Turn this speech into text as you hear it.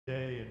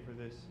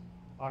this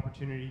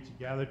opportunity to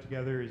gather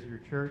together as your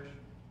church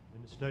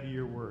and to study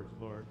your words,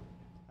 Lord.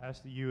 I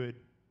ask that you would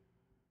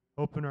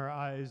open our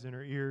eyes and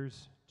our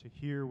ears to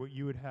hear what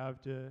you would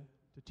have to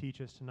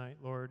teach us tonight,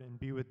 Lord, and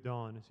be with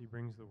Don as he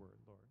brings the word,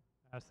 Lord.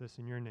 I ask this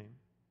in your name.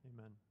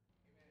 Amen.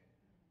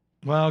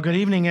 Well, good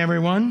evening,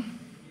 everyone.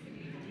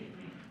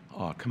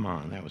 Oh, come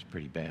on, that was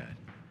pretty bad.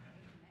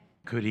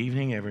 Good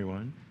evening,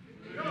 everyone.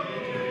 There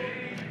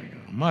we go.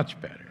 Much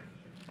better.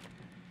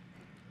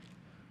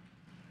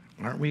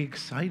 Aren't we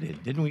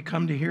excited? Didn't we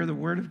come to hear the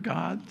Word of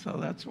God? So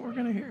that's what we're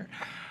going to hear.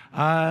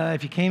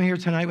 If you came here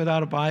tonight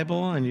without a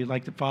Bible and you'd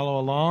like to follow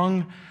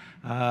along,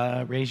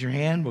 raise your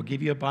hand. We'll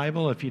give you a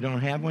Bible. If you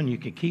don't have one, you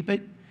can keep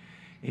it.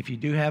 If you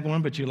do have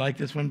one, but you like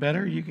this one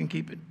better, you can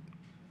keep it.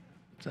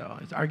 So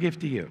it's our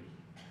gift to you.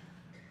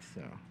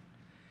 So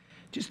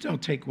just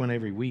don't take one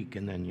every week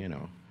and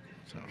then,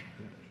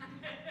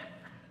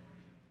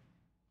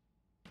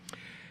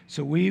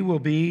 So we will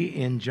be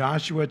in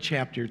Joshua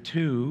chapter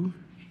 2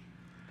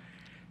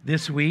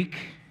 this week.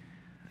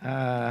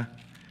 As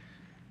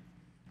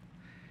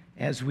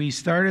we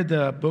started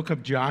the book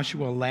of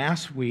Joshua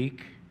last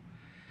week,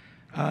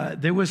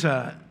 there was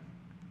a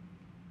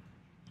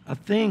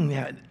thing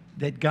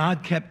that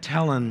God kept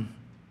telling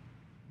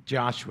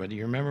Joshua. Do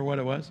you remember what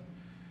it was?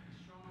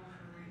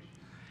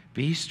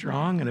 Be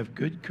strong and of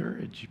good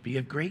courage. Be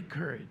of great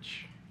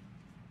courage.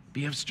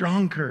 Be of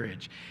strong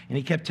courage. And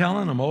he kept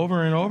telling them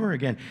over and over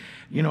again.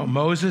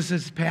 Moses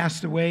has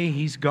passed away.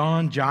 He's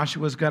gone.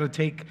 Joshua's got to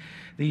take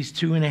these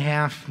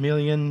 2.5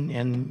 million,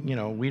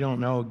 and, we don't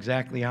know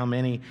exactly how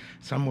many,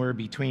 somewhere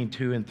between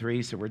 2 and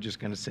 3, so we're just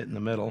going to sit in the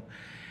middle,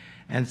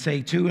 and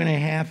say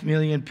 2.5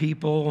 million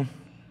people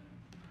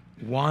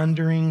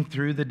wandering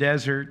through the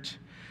desert,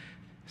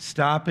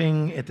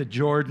 stopping at the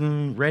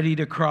Jordan, ready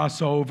to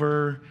cross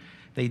over.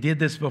 They did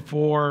this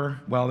before,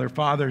 their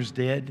fathers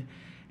did,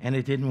 and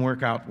it didn't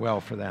work out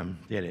well for them,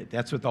 did it?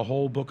 That's what the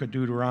whole book of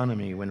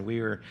Deuteronomy, when we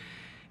were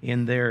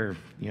in there,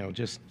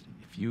 just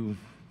a few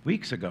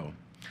weeks ago,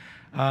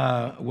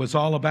 was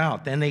all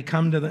about. Then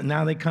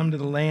now they come to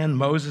the land.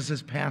 Moses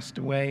has passed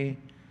away.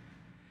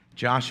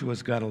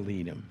 Joshua's got to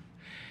lead them.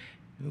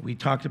 We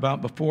talked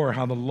about before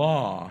how the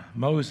law,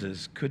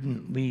 Moses,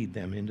 couldn't lead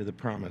them into the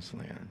promised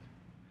land,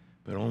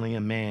 but only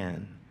a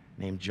man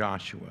named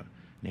Joshua,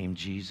 named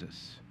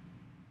Jesus,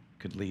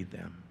 could lead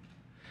them,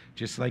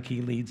 just like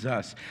he leads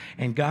us.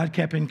 And God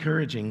kept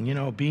encouraging,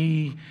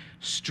 be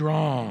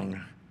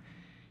strong.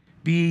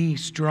 Be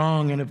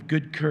strong and of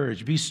good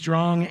courage. Be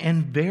strong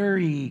and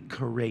very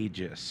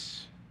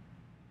courageous.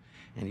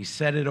 And he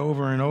said it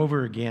over and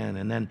over again.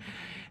 And then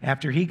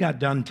after he got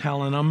done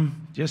telling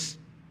them, just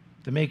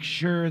to make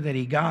sure that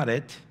he got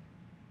it,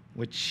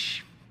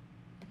 which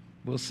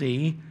we'll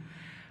see,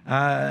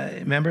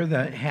 remember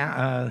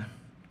half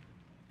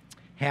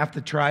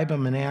the tribe of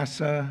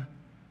Manasseh,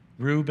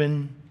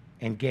 Reuben,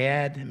 and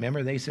Gad,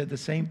 remember they said the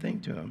same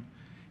thing to him.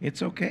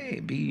 It's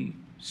okay, be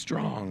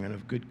strong and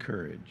of good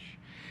courage.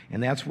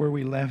 And that's where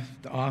we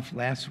left off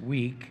last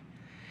week.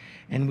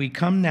 And we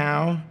come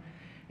now,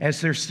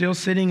 as they're still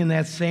sitting in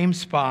that same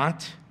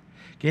spot,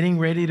 getting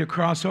ready to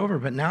cross over,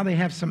 but now they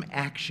have some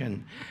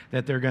action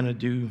that they're going to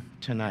do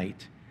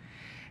tonight.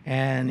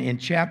 And in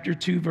chapter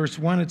 2, verse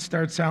 1, it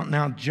starts out,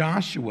 now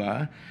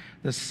Joshua,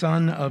 the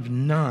son of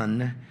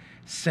Nun,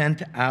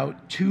 sent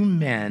out 2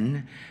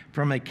 men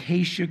from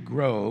Acacia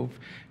Grove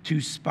to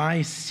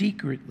spy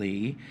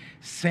secretly,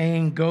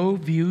 saying, go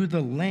view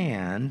the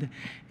land,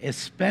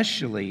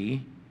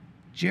 especially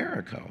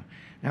Jericho.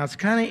 Now, it's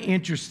kind of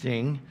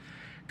interesting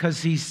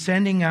because he's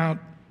sending out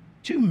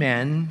 2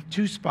 men,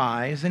 2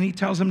 spies, and he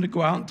tells them to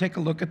go out and take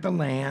a look at the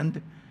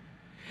land.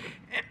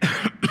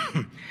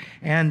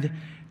 And do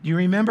you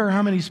remember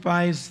how many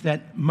spies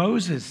that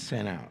Moses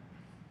sent out?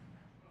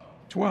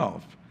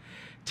 12.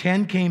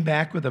 10 came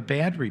back with a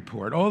bad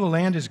report. Oh, the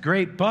land is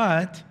great,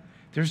 but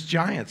there's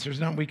giants. There's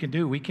nothing we can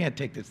do. We can't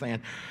take this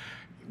land.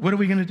 What are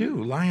we going to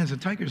do? Lions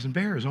and tigers and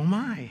bears. Oh,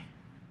 my.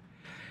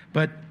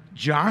 But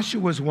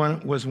Joshua was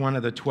one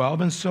of the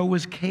 12, and so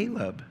was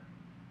Caleb.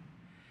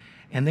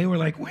 And they were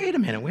like, wait a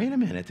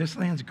minute. This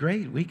land's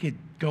great. We could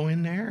go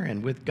in there,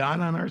 and with God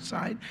on our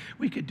side,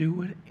 we could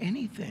do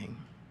anything.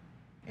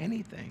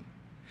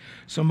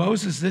 So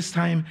Moses this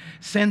time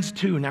sends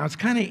 2. Now, it's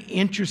kind of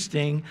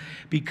interesting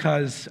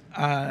because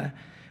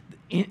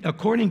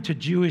according to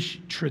Jewish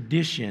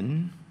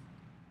tradition,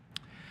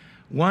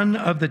 one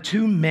of the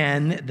 2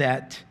 men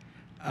that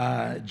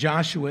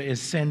Joshua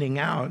is sending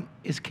out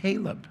is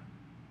Caleb.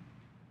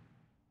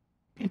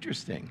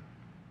 Interesting.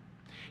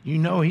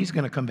 He's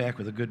going to come back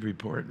with a good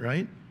report,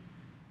 right?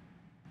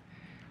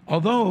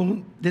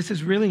 Although this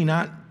is really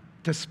not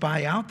to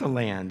spy out the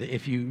land,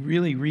 if you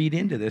really read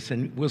into this,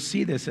 and we'll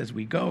see this as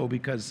we go,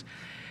 because,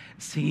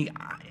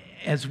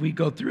 as we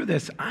go through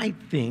this, I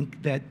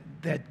think that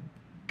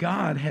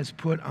God has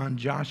put on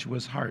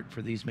Joshua's heart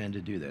for these men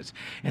to do this.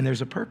 And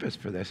there's a purpose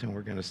for this, and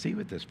we're going to see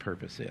what this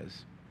purpose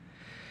is.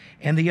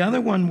 And the other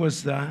one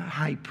was the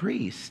high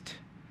priest,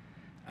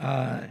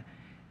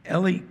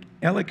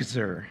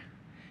 Eleazar,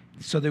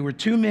 So there were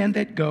two men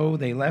that go.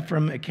 They left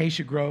from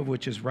Acacia Grove,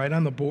 which is right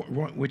on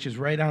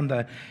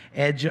the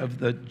edge of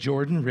the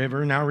Jordan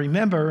River. Now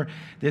remember,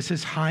 this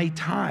is high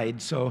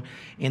tide, so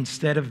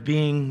instead of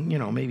being,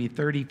 maybe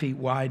 30 feet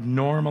wide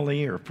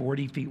normally or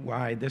 40 feet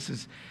wide, this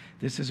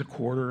is a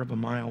quarter of a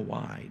mile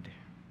wide.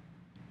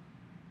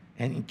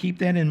 And keep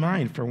that in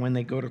mind for when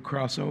they go to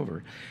cross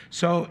over.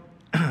 So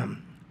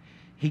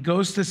he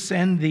goes to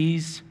send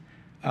these.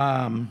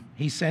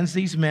 He sends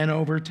these men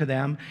over to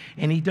them,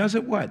 and he does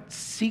it what?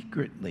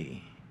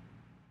 Secretly.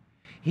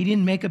 He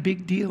didn't make a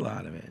big deal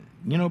out of it.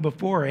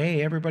 Before,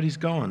 hey, everybody's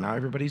going. Now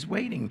everybody's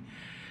waiting.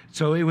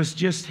 So it was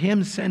just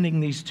him sending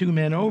these two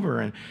men over,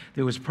 and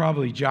there was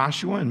probably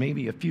Joshua and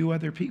maybe a few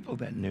other people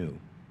that knew.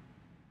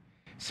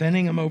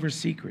 Sending them over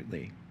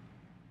secretly.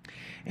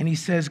 And he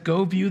says,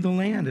 go view the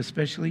land,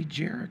 especially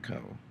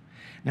Jericho.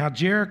 Now,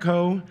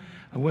 Jericho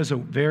was a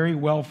very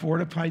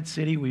well-fortified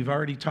city. We've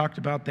already talked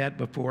about that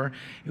before.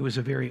 It was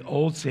a very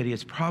old city.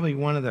 It's probably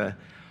one of the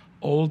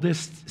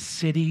oldest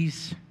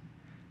cities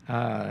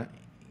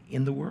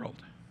in the world.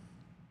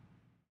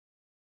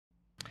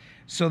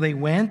 So they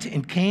went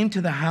and came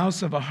to the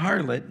house of a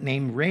harlot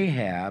named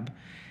Rahab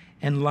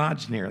and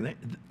lodged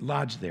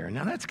there.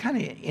 Now, that's kind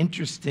of an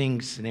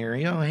interesting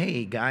scenario.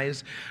 Hey,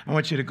 guys, I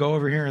want you to go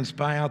over here and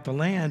spy out the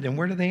land. And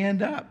where do they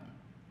end up?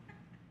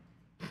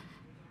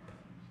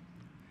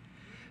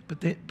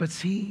 But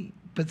see,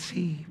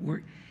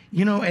 we're,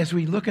 as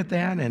we look at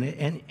that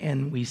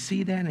and we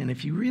see that, and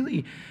if you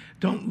really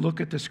don't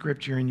look at the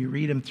scripture and you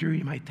read them through,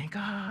 you might think,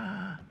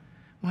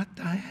 what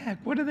the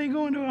heck? What are they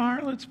going to a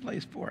harlot's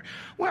place for?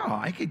 Well,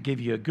 I could give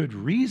you a good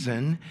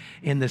reason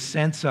in the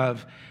sense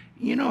of,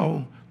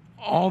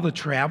 all the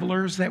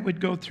travelers that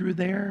would go through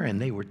there, and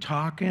they were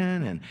talking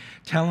and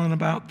telling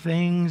about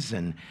things,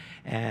 and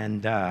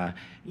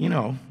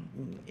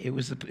it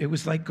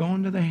was like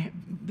going to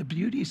the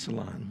beauty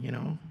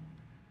salon,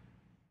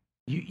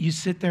 You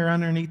sit there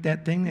underneath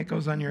that thing that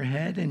goes on your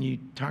head, and you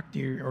talk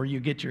or you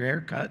get your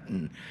hair cut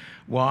and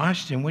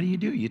washed, and what do?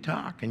 You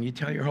talk, and you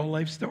tell your whole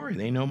life story.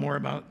 They know more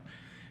about,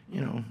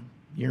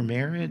 your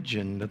marriage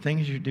and the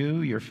things you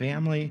do, your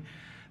family,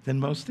 than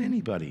most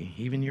anybody,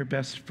 even your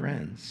best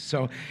friends.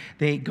 So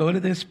they go to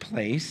this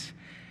place.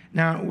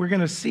 Now, we're going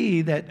to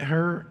see that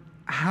her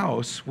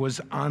house was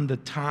on the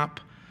top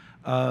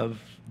of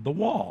the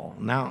wall.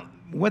 Now,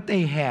 what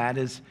they had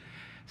is,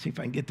 see if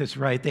I can get this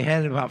right, they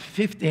had a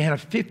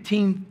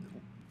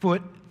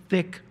 15-foot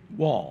thick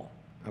wall,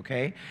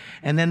 okay?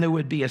 And then there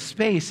would be a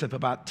space of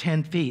about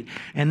 10 feet.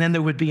 And then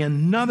there would be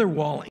another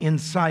wall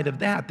inside of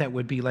that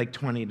would be like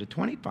 20 to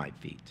 25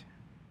 feet.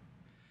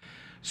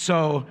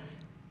 So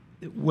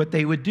what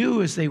they would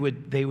do is they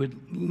would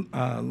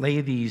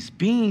lay these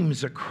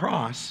beams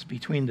across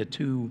between the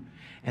two,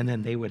 and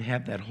then they would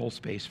have that whole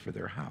space for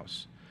their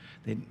house.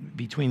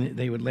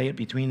 They would lay it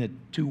between the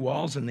two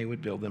walls, and they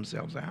would build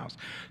themselves a house.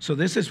 So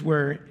this is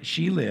where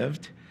she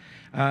lived.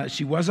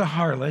 She was a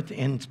harlot,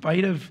 in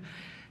spite of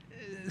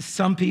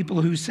some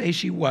people who say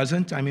she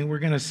wasn't. I mean, we're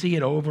going to see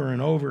it over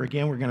and over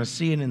again. We're going to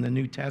see it in the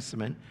New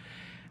Testament.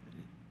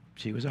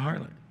 She was a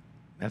harlot.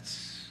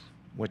 That's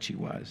what she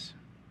was.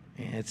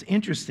 And it's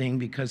interesting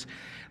because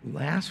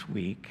last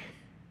week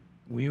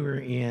we were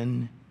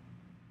in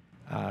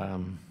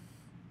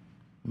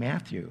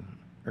Matthew,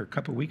 or a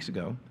couple weeks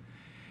ago.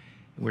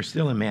 We're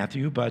still in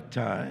Matthew, but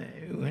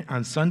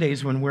on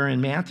Sundays when we're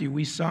in Matthew,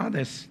 we saw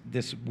this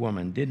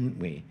woman, didn't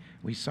we?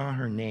 We saw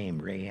her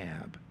name,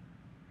 Rahab,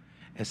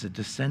 as a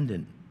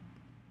descendant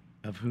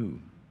of who?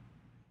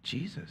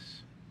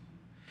 Jesus.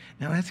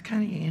 Now that's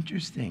kind of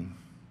interesting,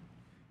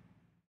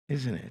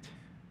 isn't it?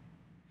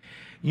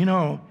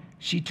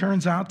 She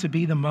turns out to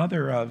be the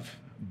mother of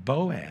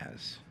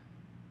Boaz.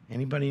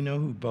 Anybody know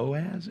who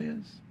Boaz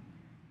is?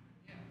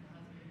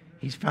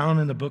 He's found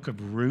in the book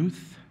of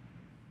Ruth.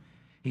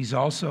 He's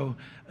also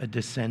a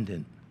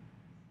descendant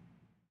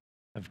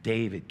of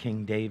David,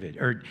 King David.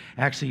 Or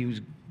actually, he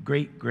was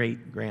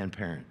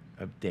great-great-grandparent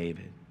of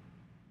David.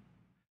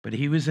 But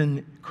he was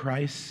in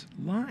Christ's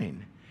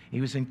line. He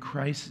was in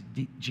Christ's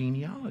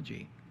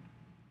genealogy,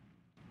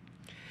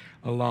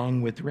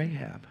 along with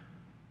Rahab.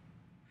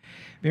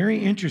 Very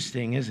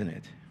interesting, isn't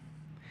it?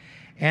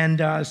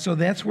 And so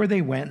that's where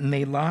they went, and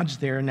they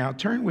lodged there. Now,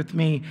 turn with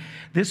me.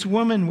 This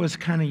woman was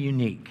kind of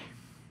unique.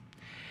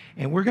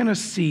 And we're going to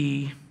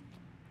see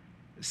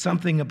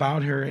something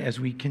about her as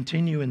we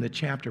continue in the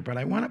chapter. But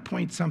I want to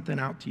point something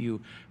out to you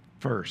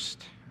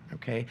first,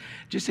 okay?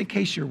 Just in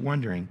case you're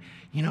wondering,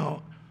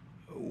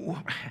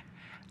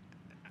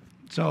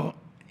 so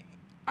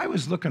I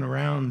was looking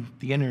around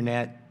the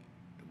internet,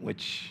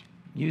 which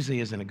usually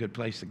isn't a good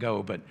place to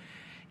go, but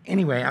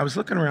anyway, I was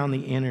looking around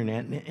the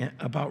internet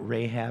about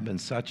Rahab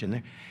and such,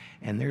 and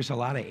there's a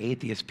lot of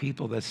atheist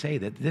people that say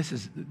that this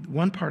is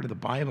one part of the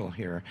Bible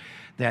here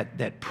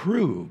that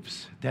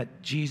proves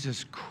that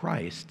Jesus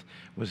Christ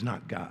was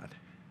not God.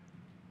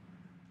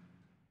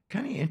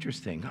 Kind of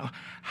interesting.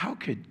 How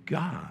could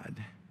God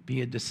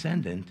be a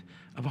descendant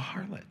of a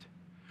harlot?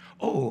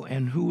 Oh,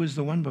 and who was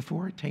the one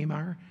before?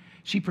 Tamar?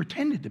 She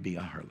pretended to be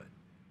a harlot,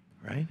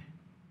 right?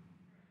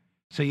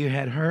 So you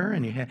had her,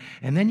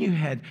 and then you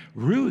had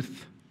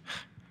Ruth.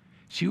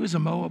 She was a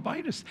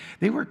Moabitess.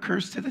 They were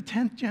cursed to the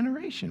 10th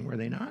generation, were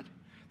they not?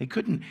 They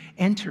couldn't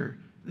enter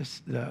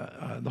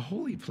the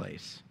holy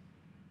place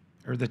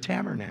or the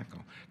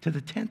tabernacle to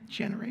the 10th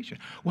generation.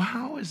 Well,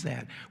 how is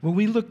that? Well,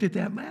 we looked at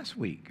that last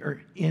week,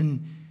 or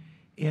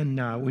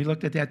we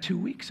looked at that 2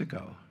 weeks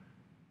ago.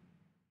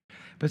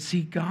 But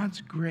see, God's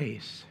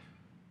grace.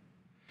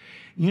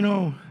 You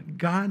know,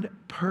 God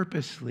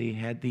purposely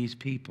had these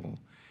people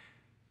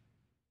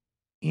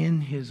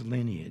in his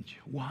lineage.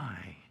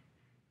 Why?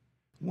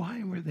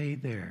 Why were they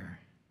there?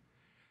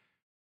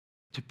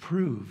 To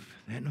prove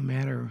that no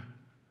matter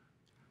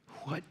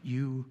what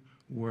you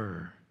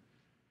were,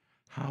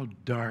 how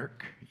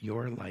dark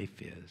your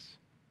life is,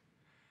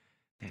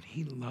 that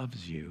he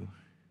loves you.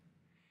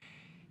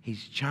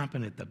 He's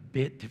chomping at the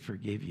bit to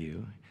forgive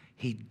you.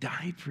 He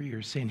died for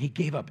your sin. He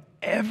gave up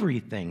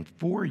everything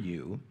for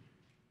you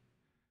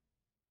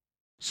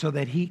so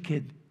that he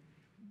could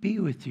be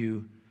with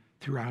you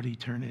throughout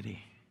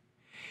eternity.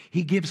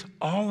 He gives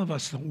all of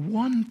us the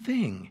one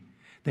thing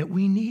that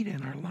we need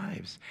in our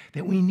lives,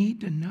 that we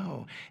need to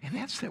know, and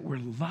that's that we're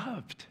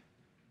loved.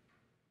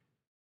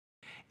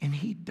 And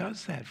he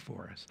does that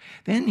for us.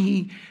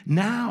 Then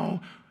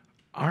now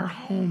our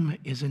home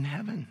is in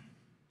heaven,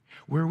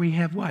 where we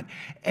have what?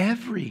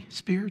 Every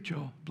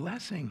spiritual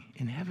blessing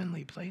in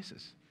heavenly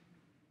places.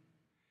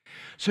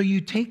 So you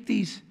take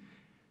these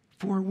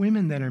 4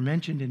 women that are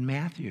mentioned in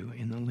Matthew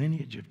in the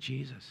lineage of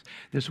Jesus.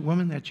 This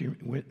woman that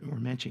we're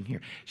mentioning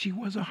here, she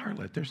was a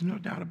harlot. There's no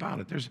doubt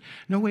about it. There's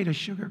no way to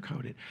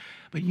sugarcoat it.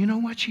 But you know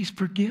what? She's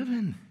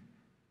forgiven.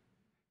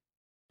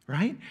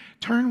 Right?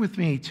 Turn with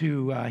me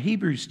to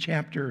Hebrews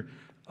chapter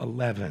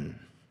 11.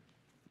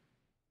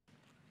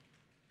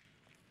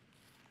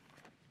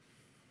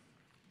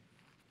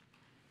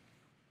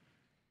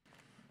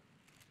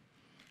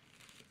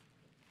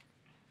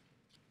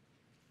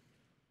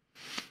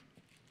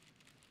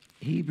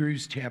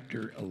 Hebrews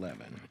chapter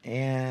 11.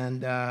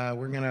 And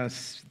we're going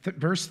to,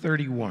 verse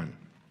 31.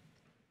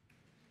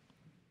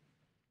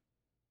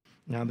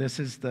 Now, this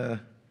is the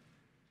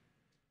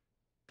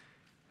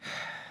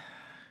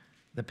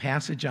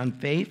passage on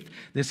faith.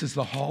 This is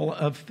the hall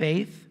of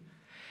faith.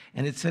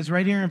 And it says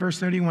right here in verse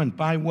 31,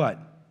 by what?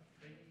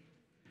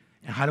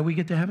 And how do we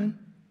get to heaven?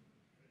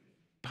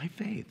 By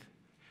faith.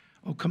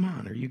 Oh, come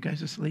on. Are you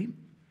guys asleep?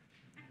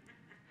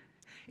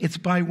 It's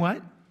by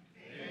what?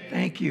 Faith.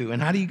 Thank you.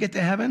 And how do you get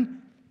to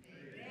heaven?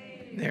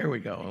 Faith. There we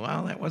go.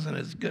 Well, that wasn't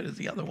as good as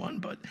the other one,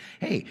 but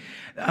hey,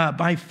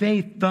 by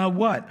faith, the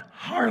what?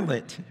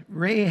 Harlot,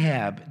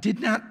 Rahab, did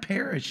not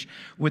perish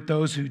with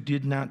those who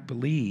did not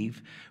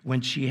believe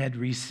when she had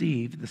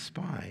received the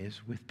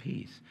spies with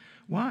peace.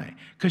 Why?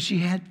 Because she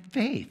had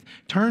faith.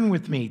 Turn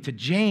with me to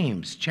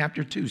James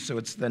chapter 2. So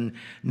it's the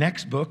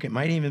next book. It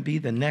might even be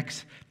the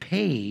next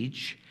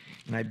page.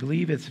 And I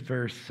believe it's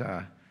verse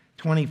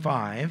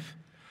 25.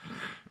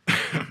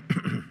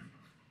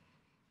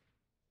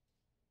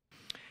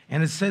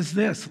 And it says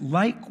this,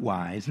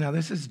 likewise, now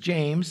this is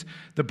James,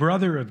 the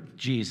brother of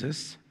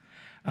Jesus,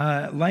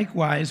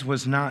 likewise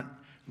was not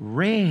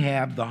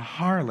Rahab the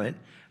harlot.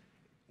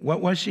 What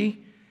was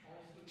she?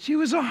 She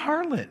was a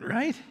harlot,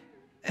 right?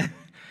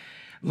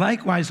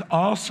 Likewise,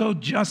 also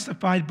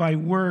justified by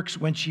works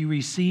when she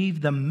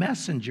received the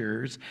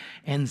messengers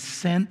and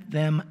sent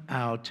them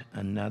out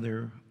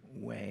another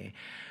way.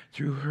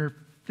 Through her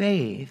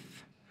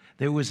faith,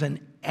 there was an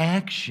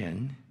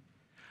action,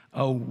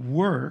 a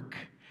work,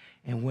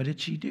 and what did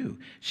she do?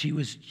 She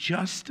was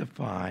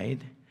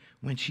justified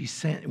when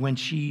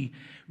she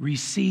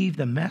received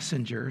the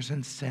messengers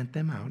and sent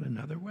them out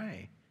another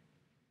way.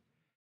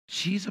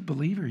 She's a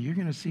believer. You're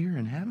going to see her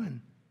in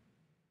heaven.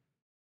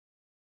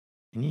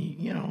 And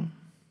you know,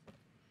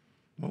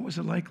 what was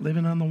it like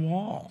living on the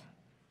wall?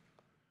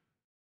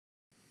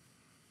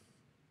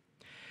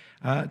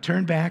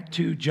 Turn back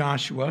to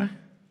Joshua.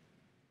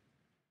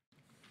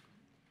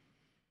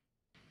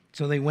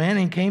 So they went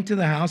and came to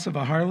the house of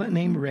a harlot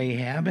named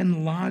Rahab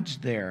and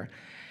lodged there.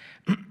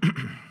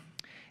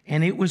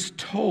 And it was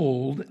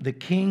told the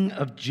king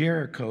of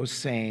Jericho,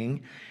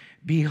 saying,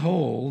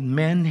 behold,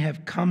 men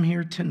have come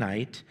here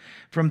tonight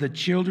from the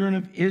children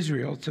of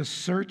Israel to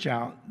search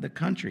out the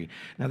country.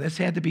 Now, this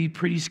had to be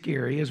pretty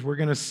scary, as we're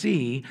going to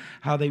see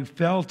how they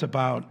felt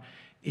about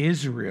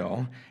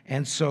Israel.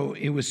 And so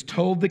it was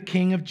told the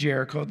king of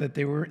Jericho that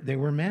they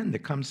were men to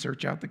come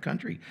search out the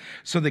country.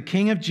 So the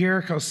king of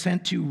Jericho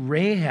sent to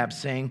Rahab,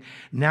 saying,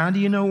 now do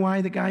you know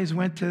why the guys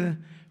went to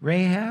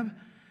Rahab?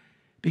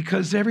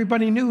 Because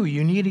everybody knew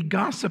you needed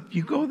gossip,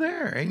 you go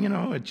there. And, you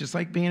know, it's just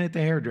like being at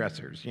the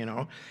hairdressers, you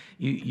know.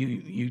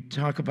 You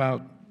talk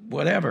about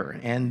whatever,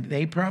 and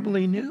they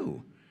probably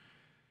knew.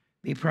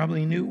 They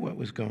probably knew what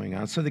was going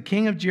on. So the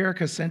king of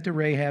Jericho sent to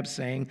Rahab,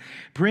 saying,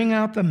 bring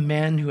out the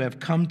men who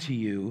have come to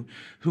you,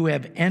 who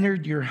have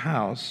entered your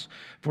house,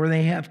 for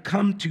they have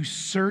come to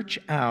search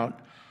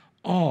out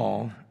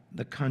all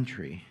the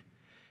country.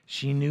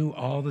 She knew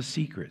all the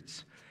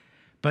secrets.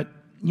 But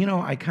you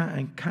know, I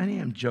kind of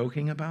am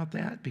joking about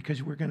that,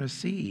 because we're going to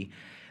see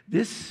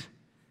this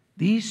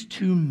These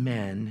two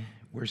men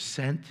were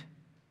sent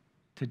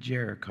to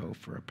Jericho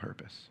for a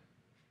purpose,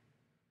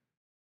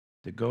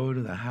 to go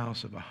to the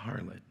house of a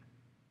harlot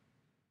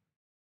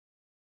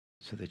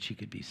so that she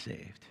could be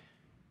saved,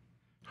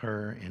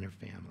 her and her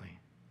family.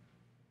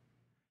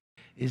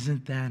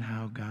 Isn't that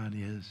how God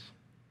is?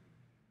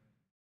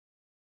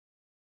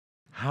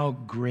 How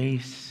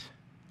grace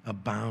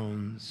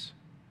abounds.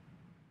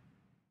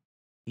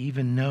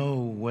 Even know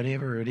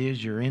whatever it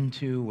is you're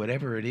into,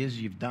 whatever it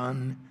is you've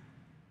done,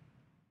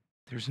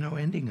 there's no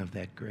ending of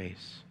that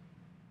grace.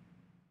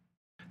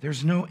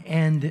 There's no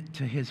end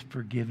to his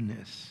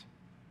forgiveness.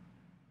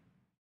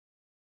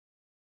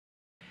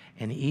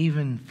 And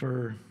even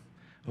for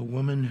a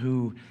woman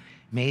who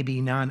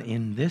maybe not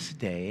in this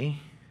day,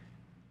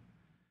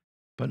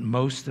 but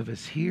most of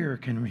us here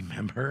can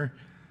remember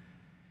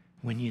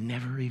when you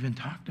never even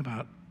talked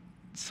about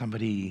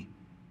somebody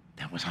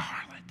that was a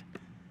harlot.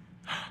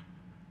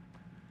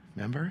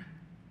 Remember?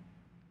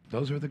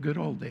 Those were the good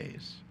old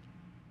days.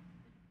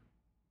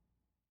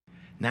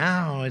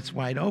 Now it's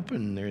wide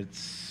open.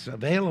 It's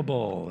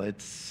available.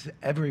 It's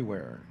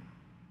everywhere.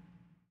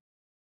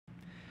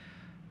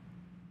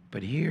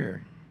 But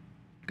here,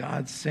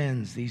 God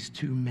sends these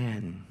two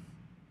men.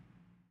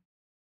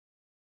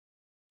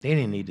 They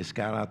didn't need to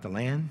scout out the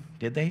land,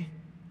 did they?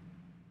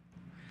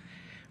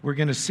 We're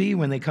going to see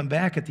when they come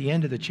back at the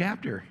end of the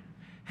chapter.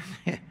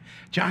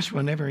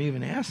 Joshua never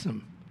even asked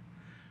them,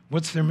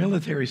 what's their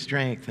military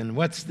strength and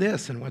what's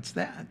this and what's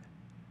that?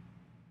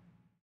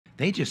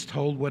 They just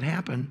told what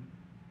happened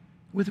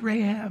with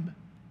Rahab.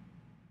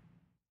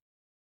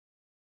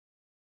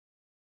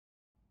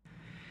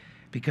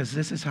 Because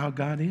this is how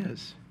God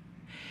is.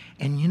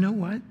 And you know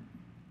what?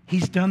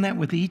 He's done that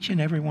with each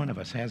and every one of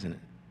us, hasn't it?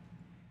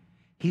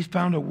 He's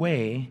found a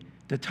way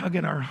to tug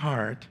at our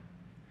heart,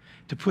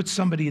 to put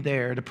somebody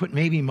there, to put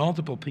maybe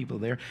multiple people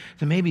there,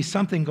 to maybe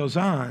something goes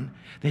on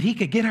that he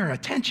could get our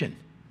attention.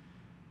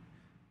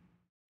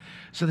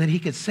 So that he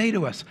could say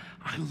to us,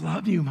 I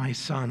love you, my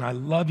son. I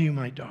love you,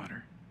 my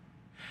daughter.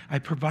 I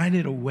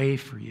provided a way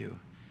for you.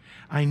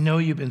 I know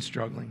you've been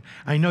struggling.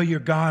 I know your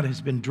God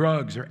has been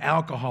drugs or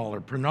alcohol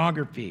or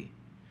pornography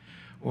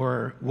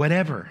or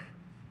whatever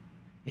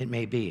it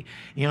may be.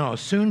 You know,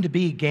 soon to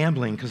be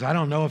gambling, because I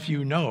don't know if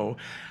you know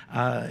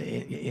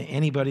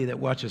anybody that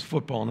watches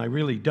football, and I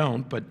really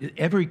don't, but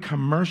every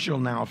commercial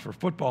now for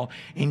football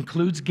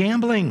includes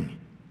gambling.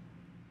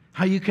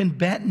 How you can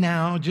bet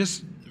now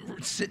just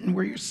sitting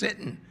where you're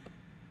sitting.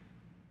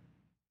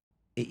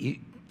 A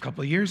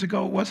couple of years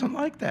ago, it wasn't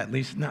like that, at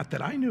least not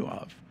that I knew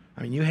of.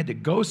 I mean, you had to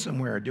go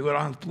somewhere, do it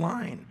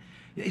offline.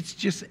 It's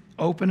just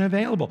open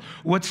available.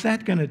 What's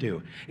that going to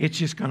do? It's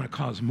just going to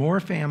cause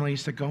more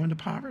families to go into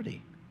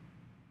poverty.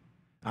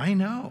 I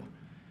know.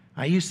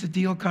 I used to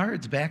deal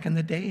cards back in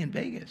the day in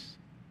Vegas.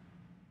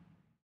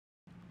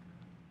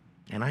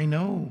 And I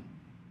know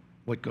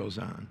what goes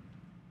on.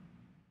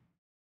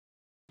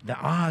 The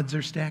odds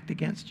are stacked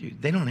against you.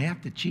 They don't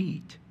have to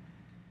cheat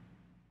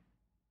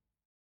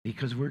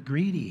because we're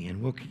greedy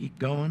and we'll keep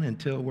going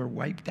until we're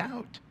wiped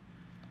out.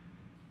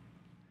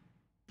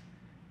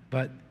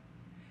 But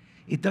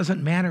it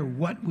doesn't matter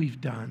what we've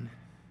done,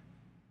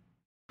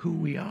 who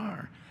we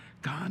are.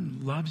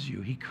 God loves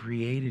you. He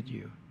created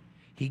you.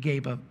 He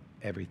gave up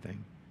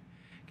everything.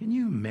 Can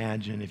you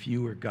imagine if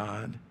you were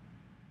God?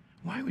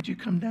 Why would you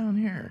come down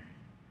here?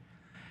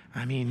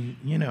 I mean,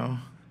 you know,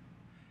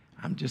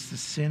 I'm just a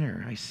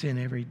sinner. I sin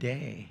every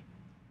day.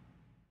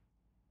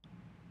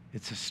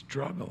 It's a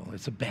struggle.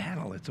 It's a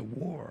battle. It's a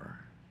war.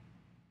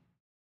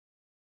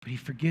 But he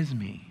forgives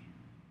me,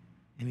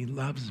 and he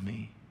loves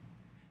me,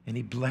 and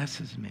he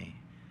blesses me.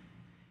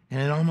 And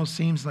it almost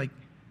seems like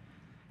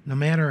no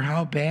matter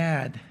how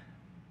bad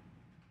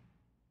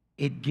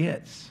it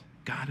gets,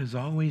 God is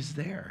always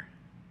there.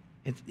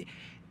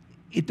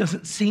 It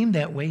doesn't seem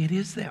that way. It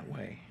is that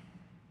way.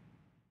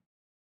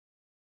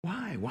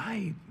 Why?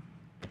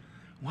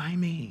 Why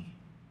me?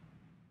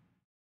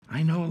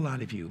 I know a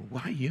lot of you.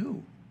 Why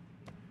you?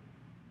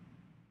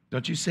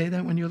 Don't you say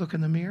that when you look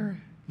in the mirror?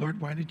 Lord,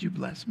 why did you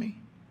bless me?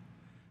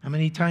 How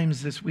many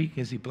times this week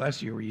has he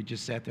blessed you where you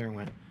just sat there and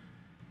went,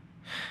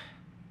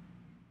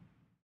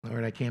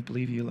 Lord, I can't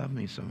believe you love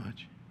me so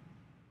much.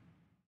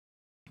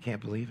 I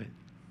can't believe it.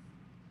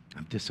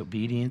 I'm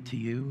disobedient to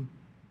you.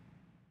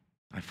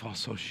 I fall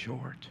so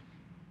short.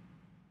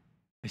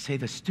 I say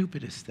the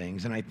stupidest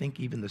things, and I think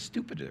even the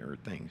stupider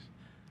things.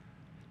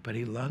 But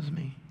he loves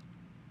me.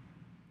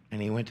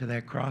 And he went to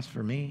that cross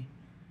for me,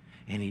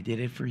 and he did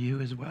it for you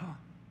as well.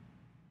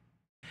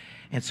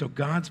 And so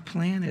God's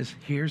plan is,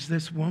 here's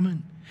this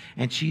woman,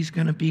 and she's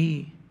going to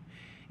be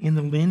in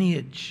the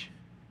lineage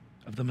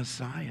of the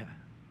Messiah,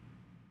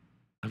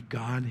 of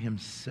God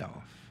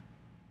himself.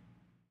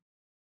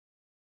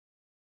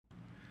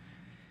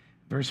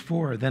 Verse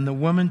 4, then the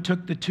woman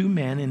took the two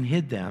men and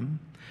hid them.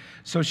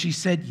 So she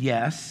said,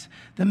 yes,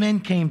 the men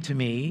came to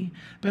me,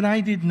 but I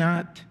did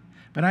not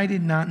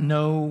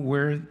know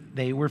where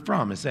they were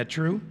from. Is that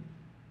true?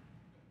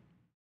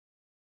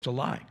 It's a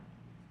lie.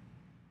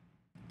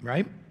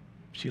 Right?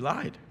 She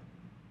lied.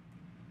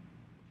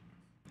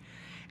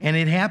 And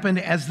it happened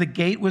as the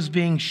gate was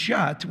being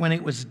shut, when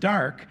it was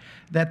dark,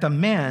 that the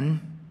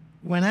men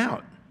went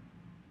out.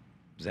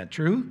 Is that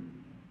true?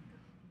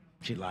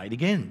 She lied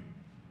again.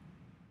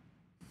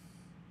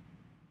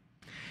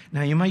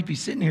 Now, you might be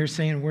sitting here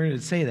saying, where did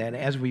it say that?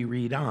 As we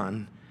read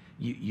on,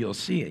 you'll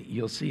see it.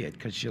 You'll see it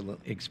because she'll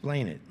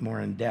explain it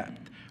more in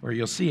depth, or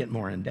you'll see it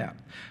more in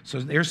depth. So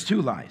there's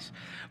two lies.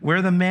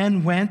 Where the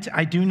men went,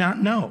 I do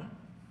not know.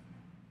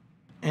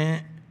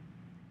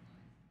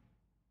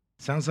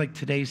 Sounds like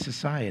today's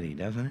society,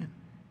 doesn't it?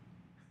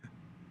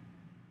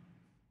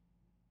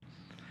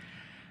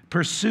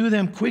 Pursue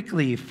them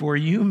quickly, for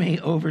you may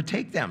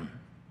overtake them.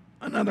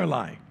 Another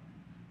lie.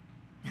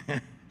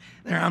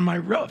 They're on my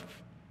roof.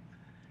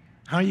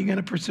 How are you going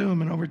to pursue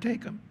them and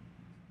overtake them?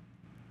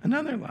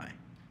 Another lie.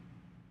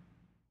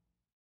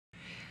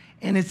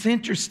 And it's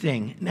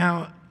interesting.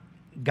 Now,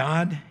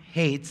 God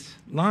hates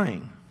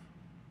lying.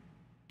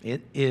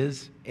 It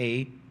is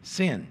a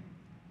sin.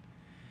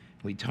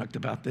 We talked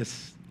about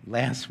this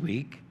last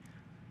week.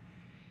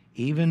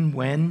 Even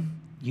when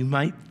you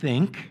might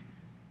think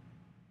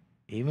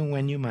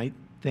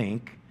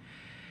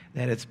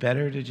that it's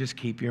better to just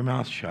keep your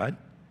mouth shut,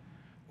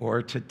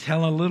 or to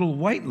tell a little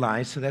white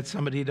lie so that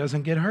somebody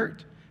doesn't get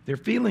hurt, their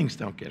feelings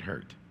don't get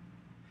hurt.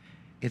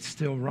 It's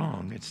still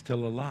wrong. It's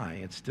still a lie.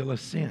 It's still a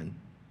sin.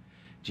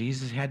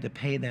 Jesus had to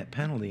pay that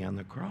penalty on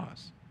the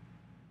cross.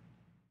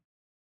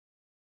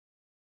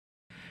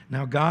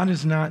 Now, God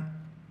is not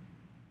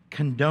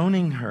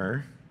condoning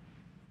her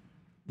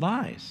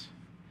lies.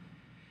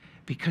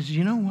 Because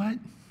you know what?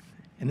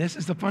 And this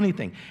is the funny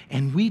thing.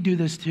 And we do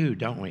this too,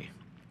 don't we?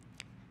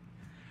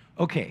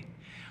 Okay.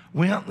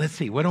 Well, let's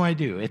see. What do I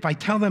do? If I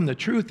tell them the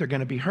truth, they're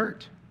going to be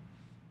hurt.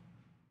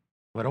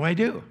 What do I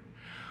do?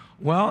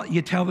 Well,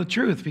 you tell the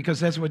truth because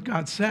that's what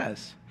God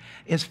says.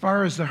 As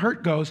far as the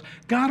hurt goes,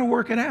 God will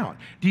work it out.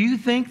 Do you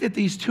think that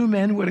these two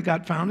men would have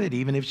got found it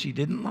even if she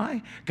didn't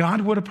lie?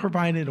 God would have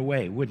provided a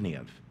way, wouldn't he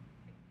have?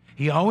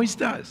 He always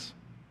does.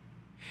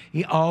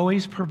 He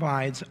always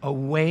provides a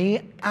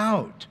way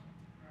out.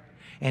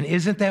 And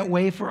isn't that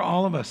way for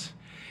all of us?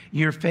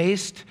 You're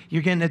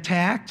getting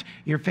attacked,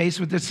 you're faced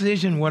with a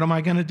decision. What am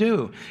I going to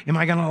do? Am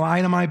I going to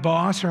lie to my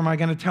boss, or am I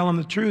going to tell him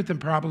the truth and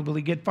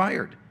probably get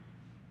fired?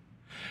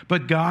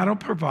 But God will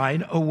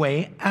provide a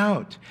way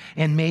out.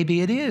 And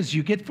maybe it is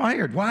you get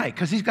fired. Why?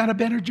 Because he's got a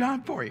better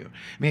job for you.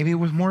 Maybe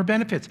with more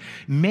benefits.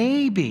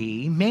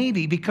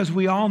 Maybe because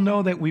we all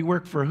know that we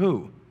work for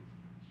who?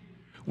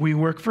 We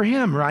work for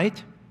him,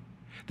 right?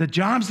 The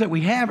jobs that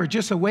we have are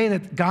just a way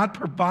that God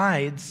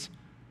provides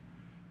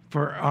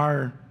for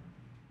our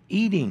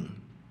eating,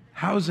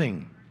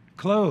 housing,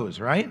 clothes,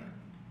 right?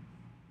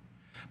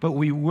 But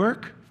we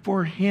work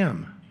for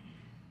him.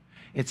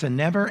 It's a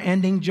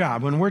never-ending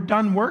job. When we're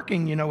done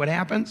working, you know what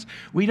happens?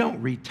 We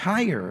don't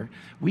retire.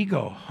 We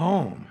go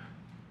home,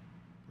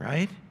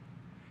 right?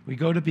 We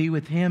go to be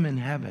with him in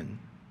heaven.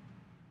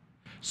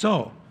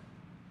 So,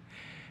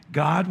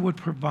 God would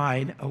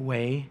provide a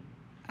way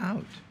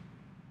out.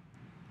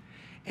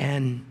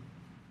 And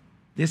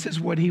this is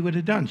what he would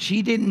have done.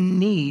 She didn't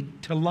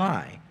need to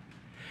lie,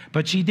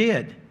 but she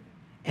did.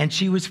 And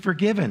she was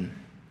forgiven.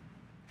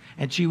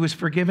 And she was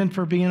forgiven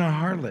for being a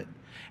harlot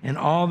and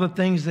all the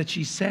things that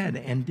she said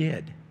and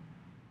did.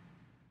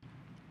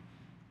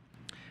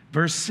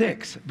 Verse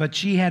 6, but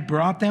she had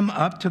brought them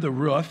up to the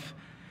roof.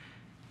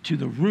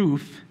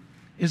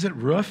 Is it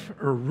roof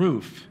or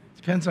roof?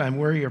 Depends on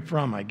where you're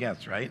from, I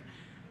guess, right?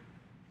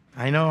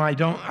 I know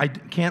I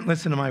can't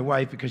listen to my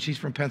wife because she's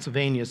from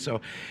Pennsylvania,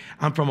 so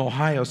I'm from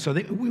Ohio. So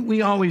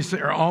we always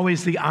are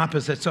always the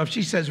opposite. So if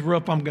she says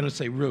roof, I'm going to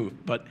say roof.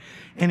 But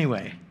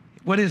anyway,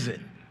 what is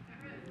it?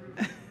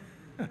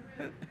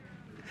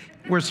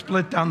 We're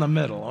split down the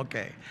middle.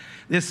 Okay.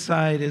 This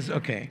side is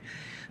okay.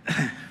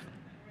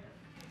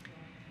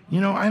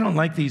 You know, I don't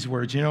like these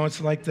words. You know,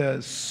 it's like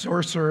the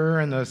sorcerer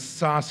and the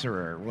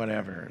saucerer,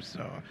 whatever.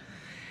 So,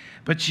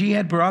 but she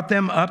had brought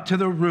them up to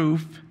the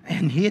roof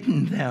and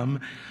hidden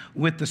them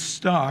with the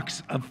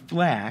stalks of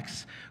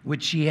flax,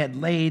 which she had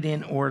laid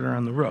in order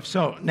on the roof.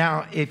 So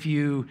now,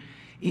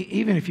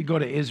 even if you go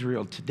to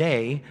Israel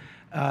today,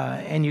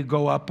 and you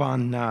go up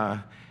on,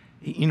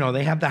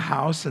 they have the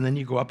house, and then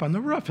you go up on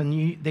the roof,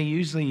 and they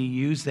usually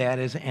use that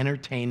as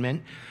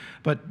entertainment.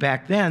 But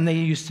back then, they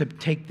used to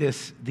take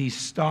these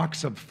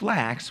stalks of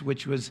flax,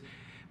 which was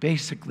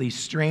basically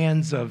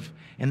strands of,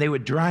 and they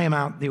would dry them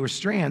out. They were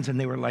strands, and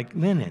they were like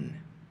linen.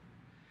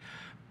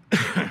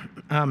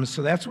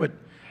 So that's what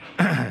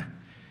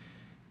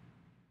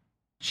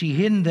she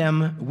hid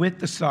them with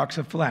the stalks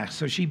of flax.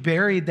 So she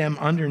buried them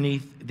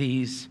underneath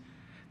this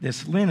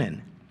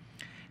linen,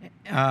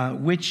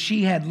 which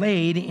she had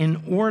laid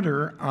in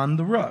order on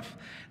the roof.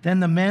 Then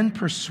the men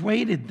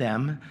persuaded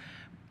them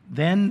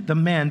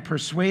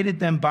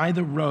by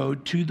the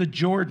road to the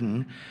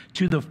Jordan,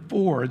 to the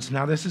fords.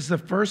 Now, this is the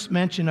first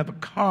mention of a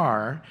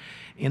car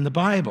in the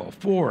Bible,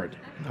 ford,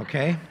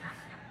 okay?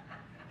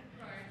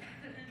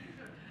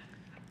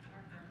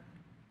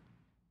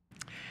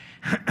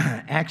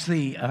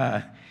 Actually,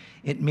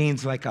 it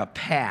means like a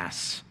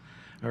pass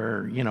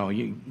Or,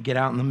 you get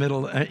out in the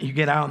middle, you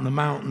get out in the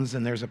mountains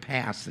and there's a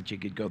pass that you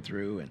could go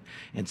through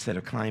instead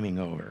of climbing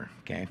over,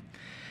 okay?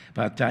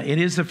 But it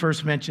is the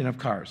first mention of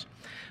cars.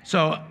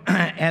 So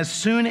as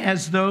soon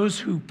as those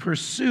who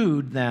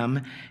pursued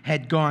them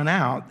had gone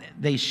out,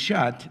 they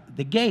shut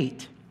the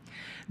gate.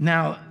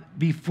 Now,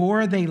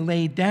 before they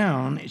lay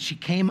down, she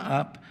came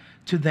up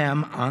to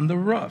them on the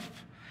roof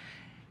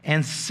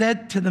and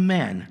said to the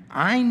men,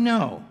 I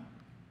know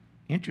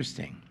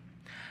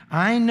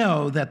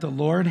that the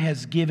Lord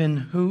has given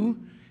who?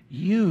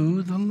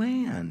 You the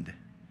land.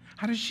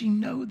 How does she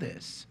know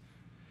this?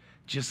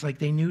 Just like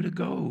they knew to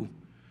go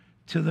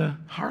to the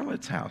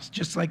harlot's house,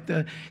 just like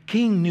the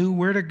king knew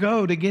where to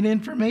go to get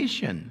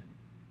information.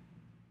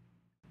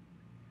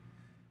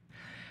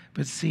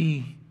 But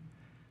see,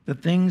 the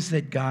things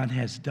that God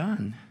has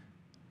done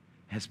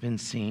has been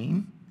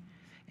seen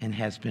and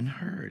has been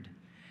heard.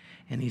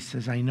 And he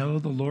says, I know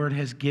the Lord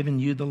has given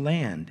you the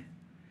land,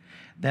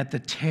 that the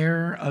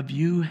terror of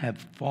you have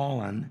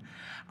fallen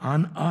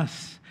on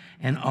us,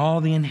 and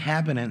all the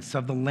inhabitants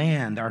of the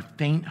land are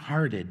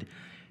faint-hearted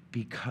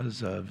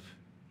because of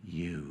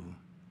you.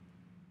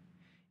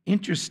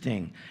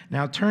 Interesting.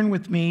 Now turn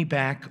with me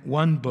back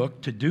one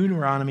book to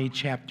Deuteronomy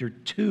chapter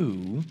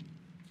 2.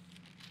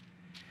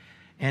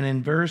 And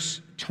in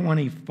verse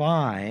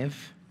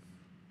 25,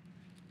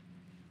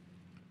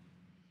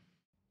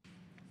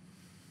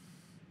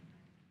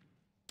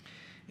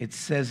 it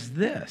says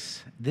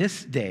this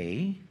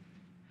day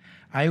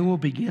I will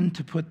begin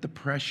to put the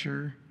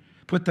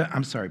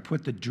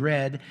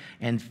dread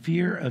and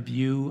fear of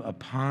you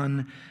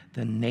upon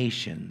the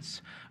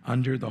nations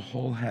under the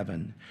whole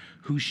heaven,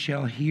 who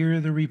shall hear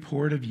the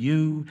report of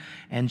you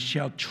and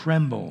shall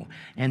tremble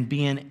and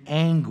be in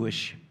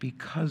anguish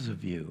because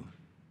of you.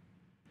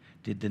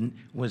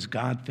 Was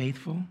God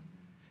faithful?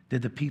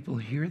 Did the people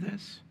hear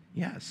this?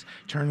 Yes.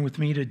 Turn with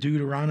me to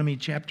Deuteronomy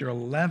chapter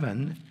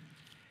 11,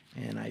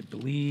 and I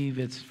believe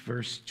it's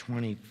verse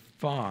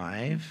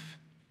 25.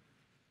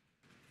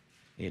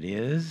 It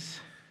is.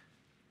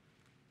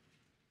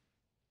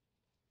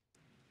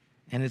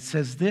 And it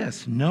says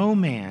this, no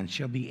man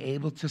shall be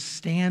able to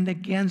stand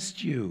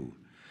against you.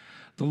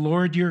 The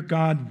Lord your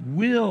God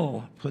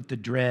will put the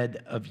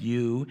dread of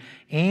you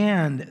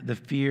and the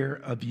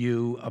fear of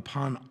you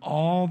upon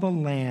all the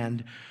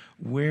land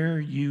where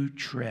you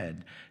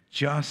tread,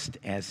 just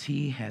as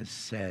he has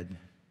said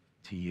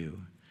to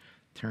you.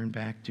 Turn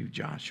back to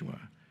Joshua.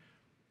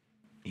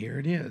 Here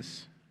it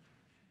is.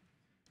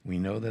 We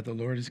know that the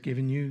Lord has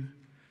given you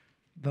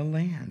the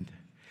land.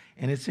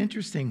 And it's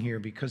interesting here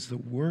because the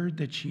word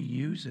that she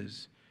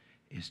uses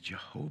is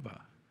Jehovah.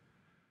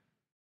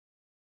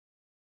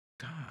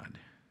 God.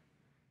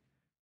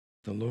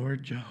 The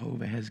Lord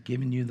Jehovah has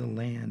given you the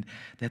land,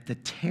 that the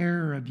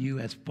terror of you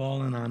has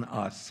fallen on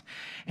us,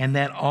 and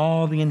that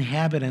all the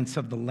inhabitants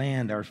of the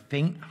land are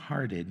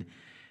faint-hearted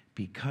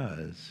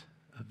because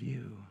of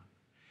you.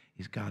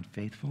 Is God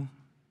faithful?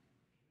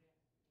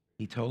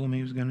 He told him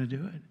he was going to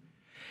do it.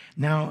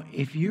 Now,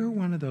 if you're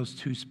one of those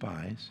two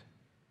spies,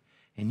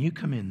 and you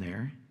come in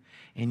there,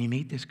 and you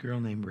meet this girl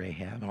named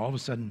Rahab, and all of a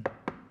sudden,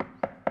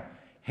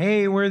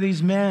 hey, where are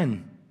these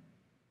men?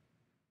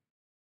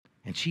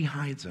 And she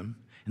hides them,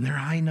 and they're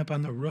hiding up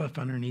on the roof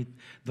underneath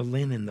the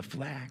linen, the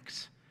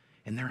flax,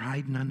 and they're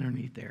hiding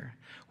underneath there.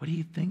 What are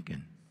you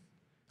thinking?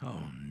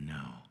 Oh,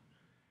 no.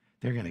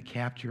 They're going to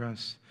capture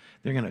us.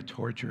 They're going to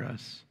torture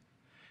us.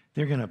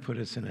 They're going to put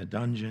us in a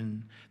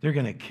dungeon. They're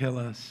going to kill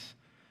us.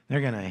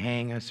 They're going to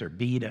hang us or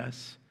beat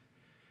us.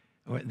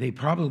 Or they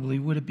probably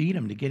would have beat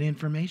him to get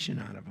information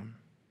out of him.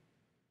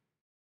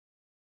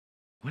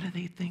 What are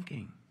they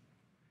thinking?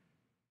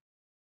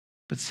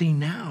 But see,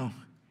 now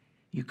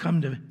you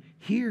come to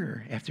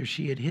hear after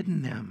she had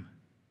hidden them.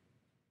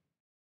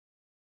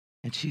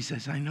 And she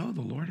says, I know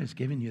the Lord has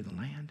given you the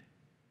land.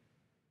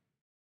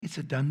 It's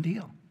a done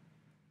deal.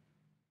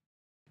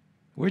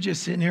 We're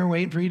just sitting here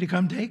waiting for you to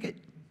come take it.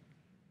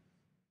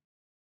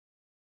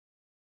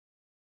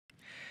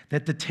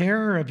 That the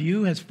terror of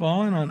you has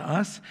fallen on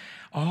us,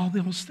 all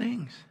those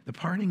things, the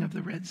parting of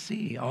the Red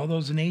Sea, all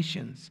those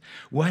nations.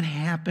 What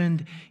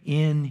happened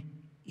in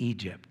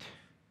Egypt?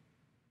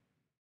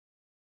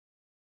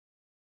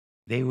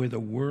 They were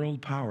the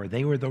world power.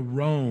 They were the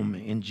Rome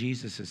in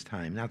Jesus'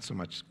 time. Not so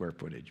much square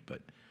footage, but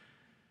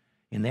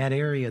in that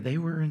area, they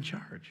were in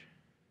charge.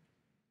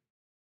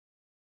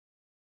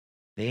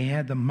 They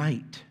had the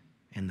might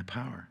and the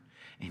power.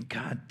 And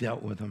God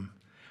dealt with them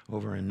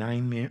over a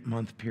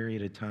 9-month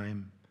period of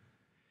time,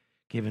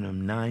 giving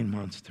them 9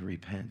 months to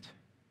repent.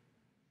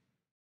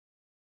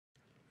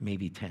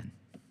 Maybe 10.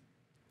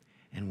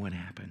 And what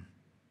happened?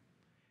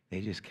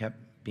 They just kept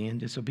being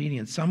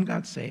disobedient. Some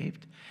got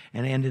saved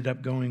and ended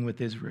up going with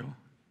Israel.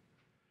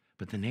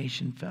 But the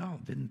nation fell,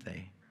 didn't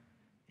they?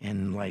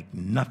 And like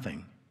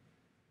nothing.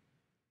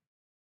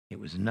 It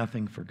was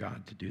nothing for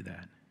God to do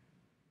that.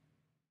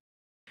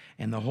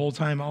 And the whole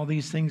time all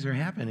these things are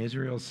happening,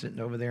 Israel's sitting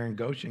over there in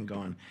Goshen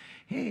going,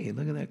 hey,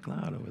 look at that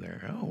cloud over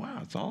there. Oh, wow,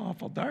 it's all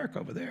awful dark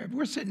over there.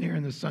 We're sitting here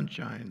in the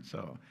sunshine,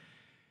 so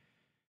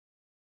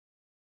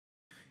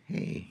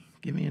hey,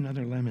 Give me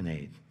another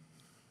lemonade.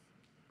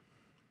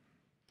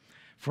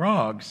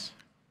 Frogs.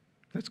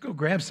 Let's go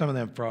grab some of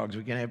them frogs.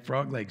 We can have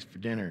frog legs for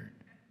dinner.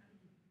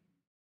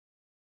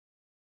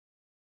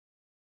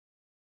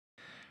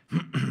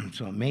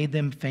 So it made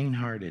them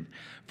faint-hearted.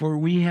 For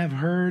we have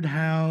heard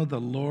how the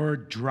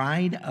Lord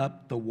dried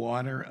up the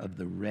water of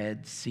the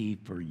Red Sea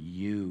for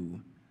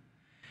you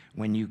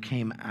when you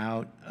came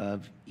out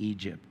of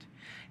Egypt,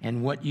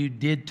 and what you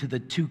did to the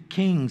two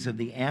kings of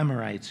the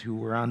Amorites who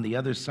were on the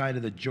other side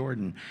of the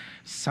Jordan,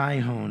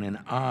 Sihon and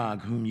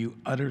Og, whom you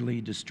utterly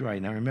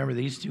destroyed. Now remember,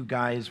 these two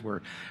guys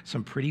were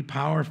some pretty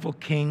powerful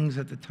kings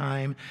at the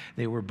time.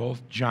 They were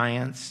both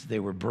giants. They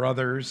were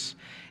brothers,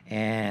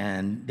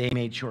 and they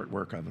made short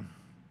work of them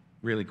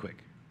really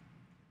quick.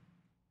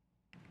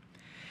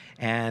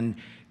 And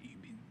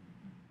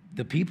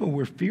the people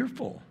were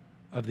fearful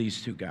of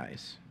these two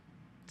guys,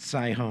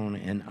 Sihon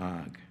and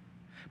Og,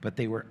 but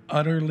they were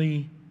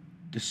utterly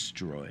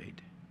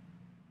destroyed.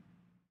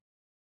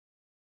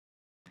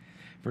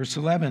 Verse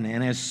 11,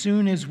 and as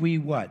soon as we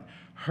what?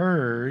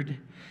 Heard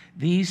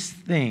these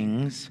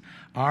things,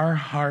 our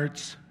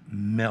hearts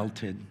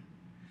melted.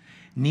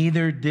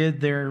 Neither did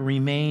there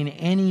remain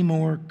any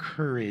more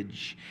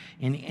courage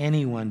in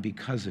anyone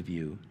because of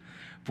you.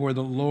 For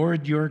the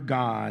Lord your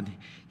God,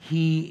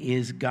 he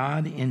is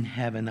God in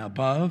heaven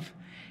above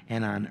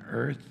and on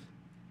earth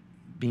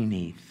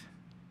beneath.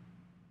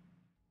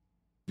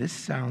 This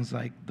sounds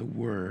like the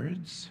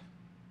words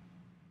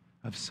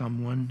of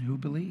someone who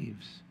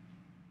believes.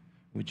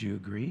 Would you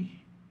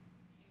agree?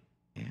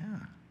 Yeah.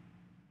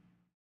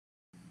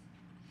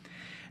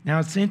 Now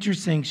it's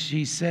interesting,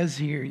 she says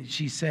here,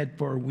 she said,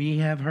 for we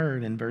have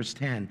heard in verse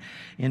 10.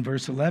 In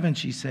verse 11,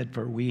 she said,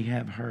 for we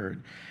have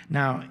heard.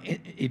 Now,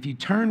 if you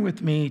turn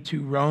with me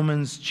to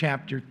Romans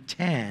chapter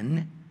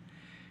 10,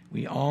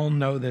 we all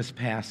know this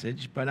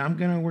passage, but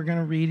we're going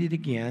to read it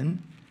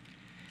again.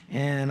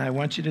 And I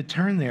want you to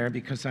turn there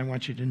because I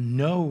want you to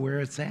know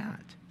where it's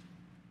at.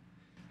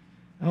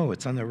 Oh,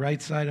 it's on the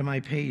right side of my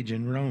page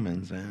in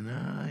Romans. And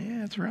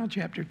yeah, it's around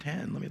chapter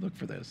 10. Let me look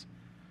for this.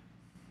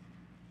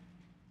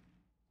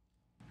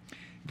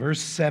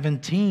 Verse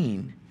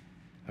 17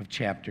 of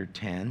chapter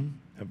 10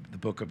 of the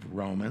book of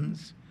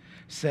Romans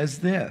says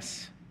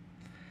this.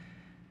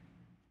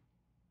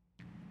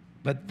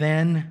 But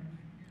then,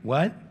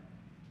 what?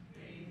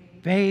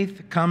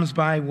 Faith comes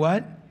by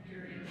what?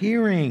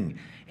 Hearing.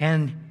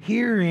 And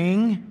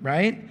hearing,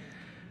 right?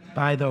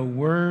 By the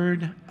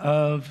word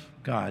of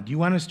God. You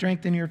want to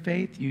strengthen your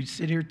faith? You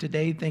sit here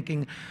today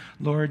thinking,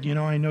 Lord,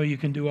 I know you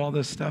can do all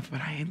this stuff, but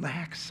I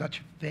lack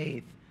such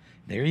faith.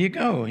 There you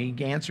go. He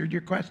answered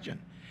your question.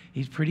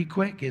 He's pretty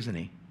quick, isn't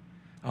he?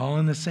 All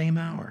in the same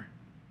hour.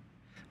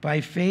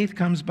 By faith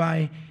comes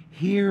by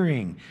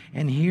hearing,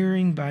 and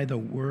hearing by the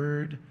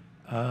word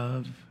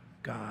of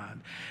God.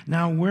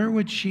 Now, where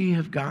would she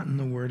have gotten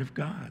the word of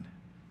God?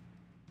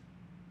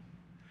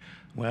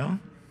 Well,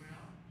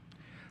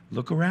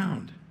 look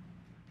around.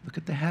 Look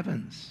at the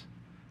heavens.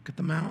 Look at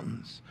the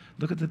mountains.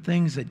 Look at the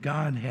things that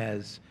God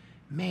has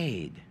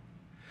made.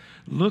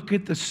 Look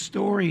at the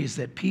stories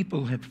that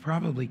people have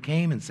probably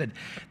came and said,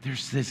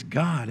 there's this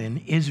God in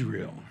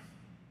Israel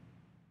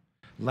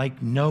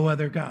like no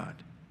other God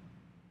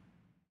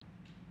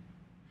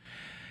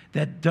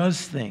that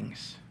does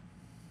things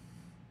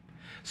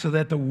so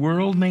that the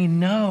world may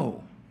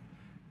know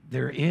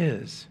there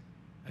is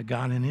a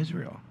God in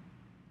Israel.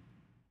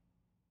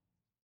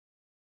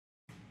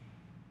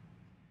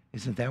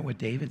 Isn't that what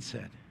David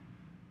said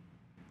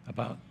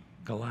about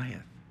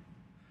Goliath?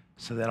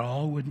 So that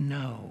all would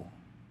know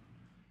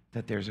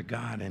that there's a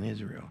God in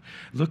Israel.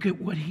 Look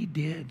at what he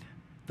did,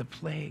 the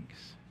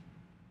plagues.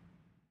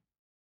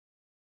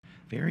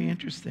 Very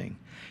interesting.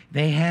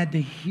 They had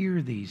to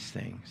hear these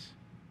things.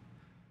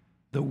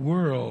 The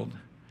world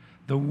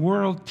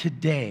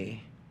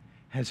today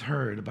has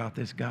heard about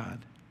this God,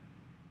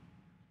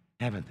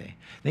 haven't they?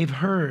 They've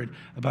heard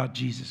about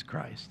Jesus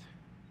Christ.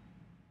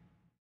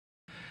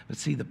 But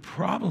see, the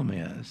problem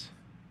is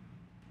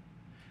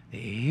they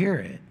hear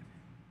it,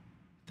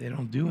 they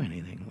don't do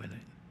anything with it.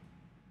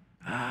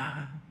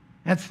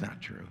 That's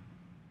not true.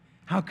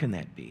 How can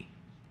that be?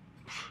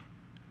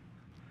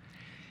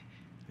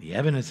 The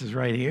evidence is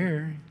right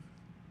here.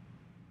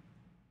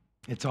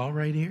 It's all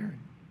right here.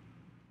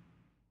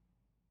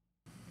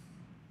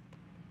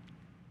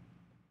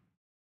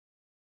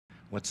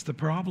 What's the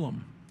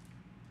problem?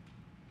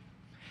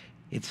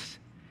 It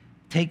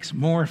takes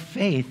more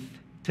faith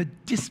to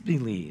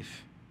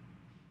disbelieve.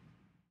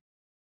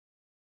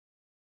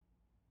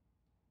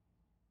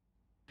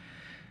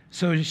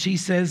 So she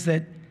says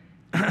that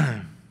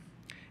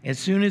as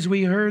soon as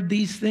we heard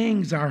these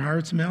things, our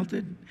hearts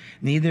melted.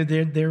 Neither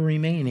did there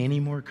remain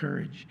any more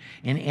courage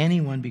in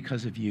anyone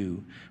because of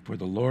you. For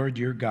the Lord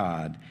your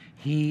God,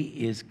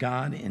 he is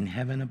God in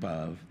heaven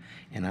above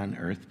and on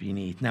earth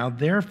beneath. Now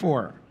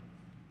therefore,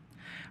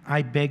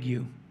 I beg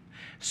you,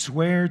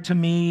 swear to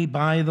me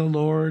by the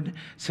Lord,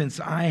 since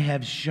I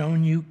have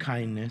shown you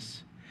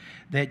kindness,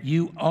 that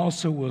you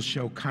also will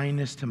show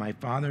kindness to my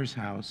father's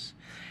house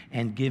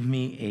and give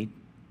me a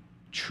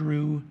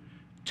true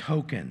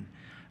token,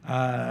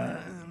 a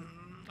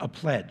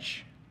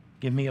pledge.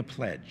 Give me a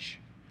pledge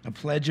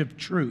of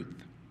truth,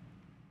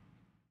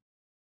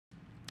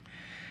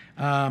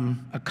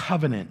 a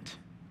covenant.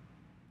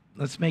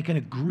 Let's make an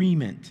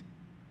agreement.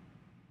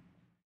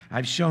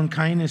 I've shown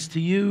kindness to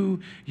you,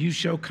 you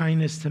show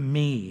kindness to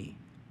me.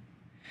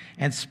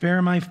 And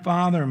spare my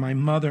father, my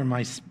mother,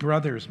 my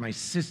brothers, my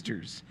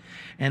sisters,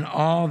 and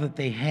all that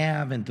they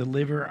have, and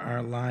deliver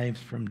our lives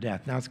from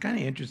death. Now, it's kind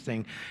of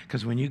interesting,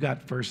 because when you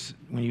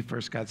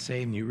first got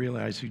saved and you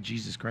realized who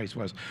Jesus Christ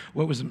was,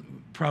 what was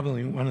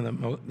probably one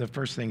of the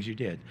first things you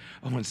did?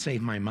 I want to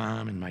save my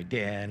mom and my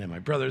dad and my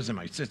brothers and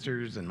my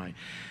sisters and my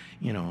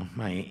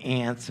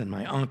aunts and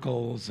my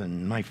uncles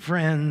and my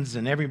friends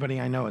and everybody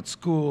I know at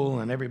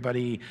school and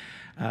everybody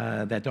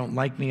that don't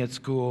like me at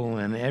school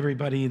and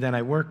everybody that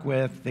I work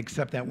with,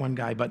 except that one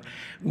guy, but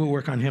we'll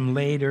work on him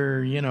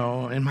later,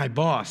 and my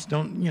boss,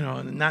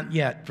 not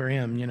yet for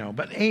him,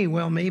 but hey,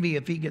 well, maybe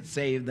if he gets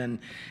saved, then,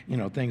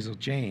 things will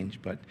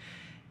change. But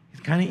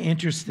it's kind of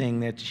interesting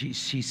that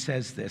she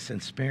says this,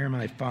 and spare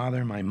my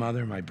father, my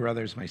mother, my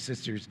brothers, my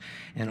sisters,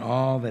 and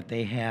all that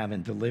they have,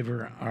 and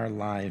deliver our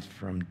lives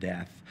from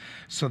death.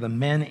 So the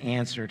men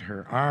answered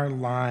her, our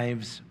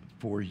lives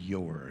for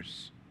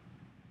yours.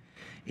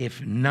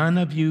 If none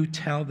of you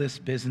tell this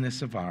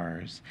business of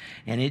ours,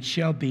 and it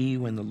shall be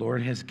when the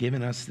Lord has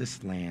given us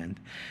this land,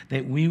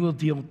 that we will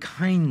deal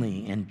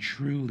kindly and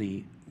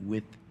truly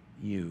with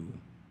you.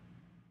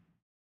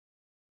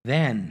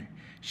 Then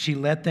she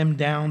let them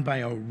down by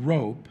a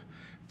rope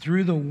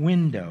through the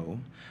window,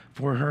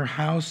 for her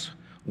house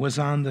was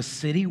on the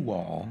city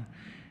wall.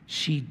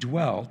 She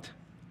dwelt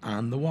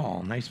on the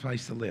wall. Nice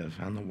place to live,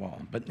 on the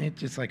wall. But it's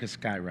just like a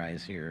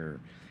skyrise here,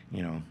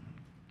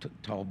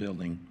 tall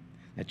building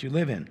that you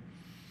live in.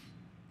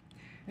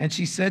 And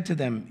she said to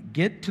them,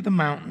 get to the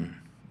mountain.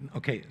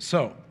 Okay,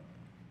 so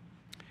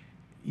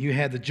you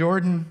had the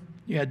Jordan,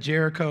 you had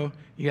Jericho,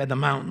 you had the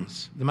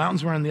mountains. The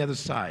mountains were on the other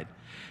side.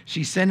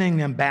 She's sending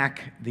them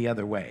back the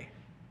other way.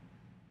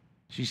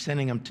 She's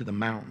sending them to the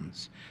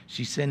mountains.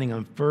 She's sending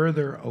them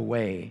further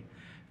away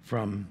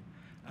from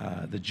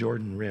the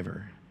Jordan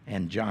River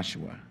and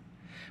Joshua.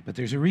 But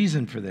there's a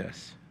reason for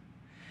this.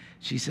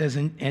 She says,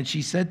 and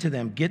she said to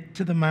them, get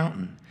to the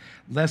mountain,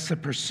 lest the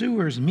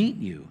pursuers meet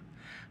you.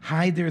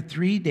 Hide there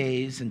 3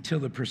 days until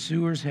the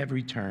pursuers have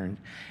returned.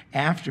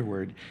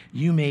 Afterward,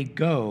 you may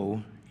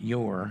go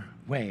your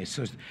way.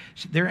 So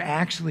they're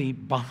actually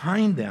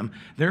behind them.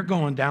 They're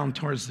going down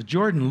towards the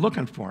Jordan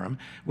looking for them,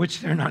 which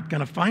they're not going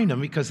to find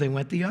them because they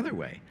went the other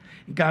way.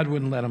 God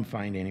wouldn't let them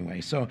find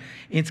anyway. So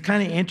it's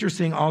kind of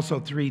interesting also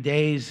 3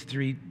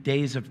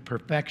 days of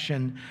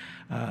perfection.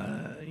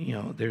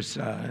 There's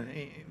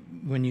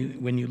when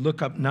you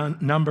look up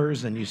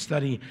numbers and you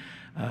study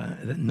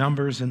the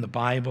numbers in the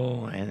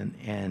Bible,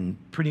 and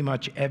pretty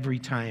much every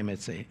time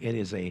it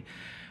is a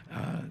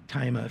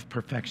time of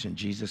perfection.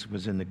 Jesus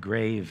was in the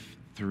grave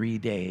 3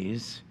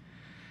 days.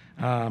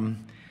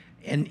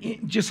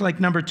 Just like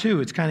number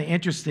 2, it's kind of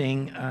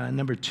interesting.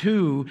 Number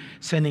 2,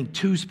 sending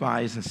 2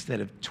 spies instead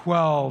of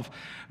 12.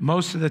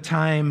 Most of the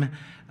time,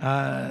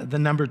 the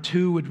number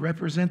 2 would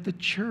represent the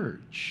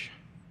church.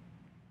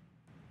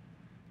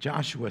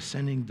 Joshua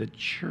sending the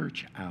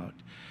church out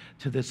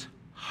to this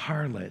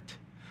harlot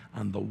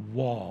on the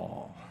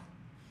wall.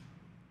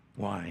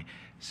 Why?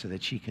 So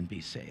that she can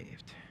be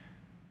saved.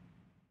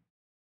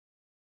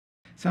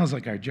 Sounds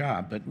like our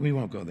job, but we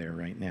won't go there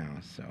right now.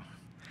 So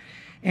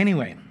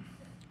anyway,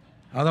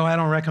 although I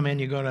don't recommend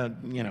you go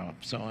to,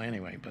 so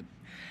anyway, but.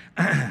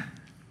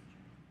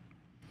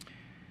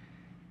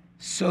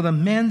 So the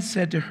men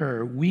said to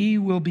her, we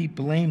will be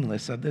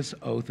blameless of this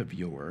oath of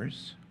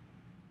yours,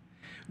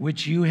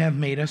 which you have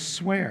made us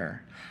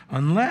swear,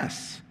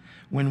 unless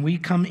when we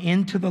come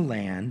into the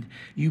land,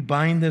 you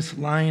bind this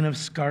line of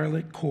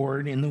scarlet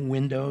cord in the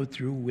window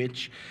through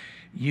which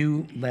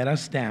you let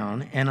us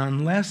down, and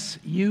unless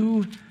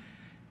you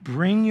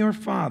bring your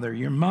father,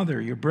 your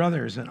mother, your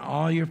brothers, and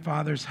all your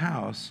father's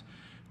house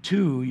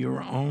to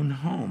your own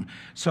home.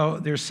 So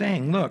they're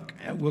saying, look,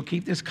 we'll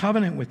keep this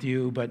covenant with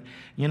you, but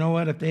you know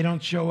what? If they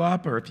don't show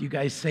up, or if you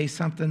guys say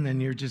something, then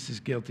you're just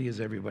as guilty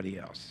as everybody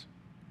else.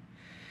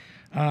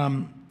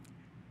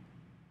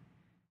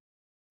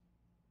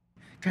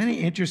 Kind of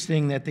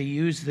interesting that they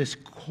use this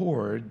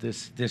cord,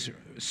 this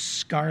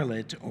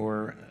scarlet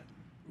or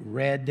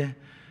red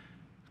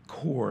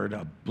cord,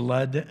 a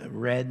blood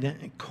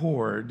red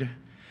cord.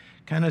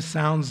 Kind of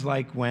sounds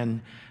like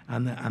when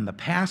on the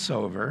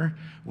Passover,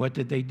 what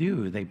did they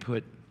do? They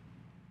put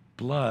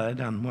blood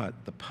on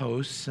what? The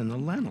posts and the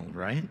lintel,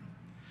 right?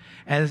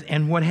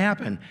 And what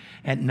happened?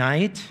 At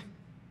night,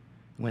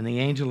 when the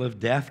angel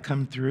of death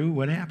come through,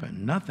 what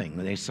happened? Nothing.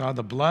 When they saw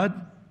the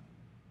blood,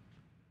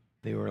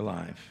 they were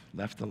alive,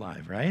 left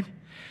alive, right?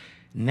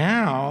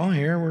 Now,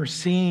 here we're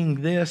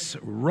seeing this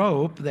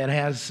rope that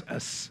has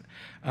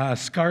a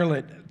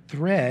scarlet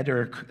thread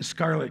or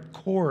scarlet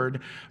cord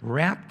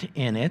wrapped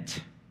in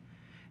it.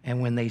 And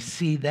when they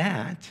see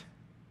that,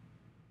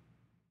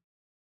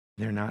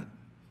 they're not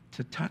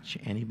to touch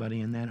anybody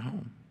in that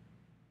home.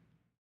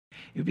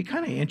 It would be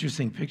kind of an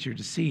interesting picture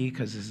to see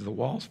because as the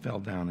walls fell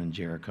down in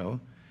Jericho,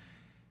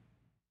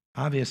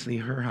 obviously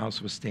her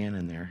house was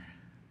standing there,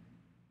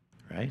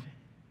 right?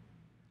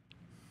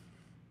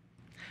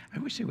 I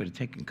wish they would have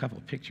taken a couple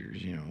of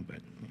pictures,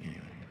 but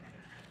anyway.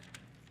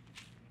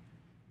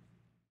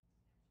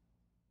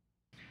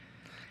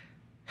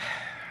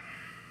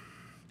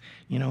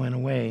 In a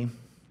way,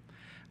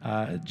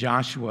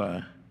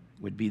 Joshua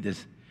would be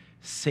this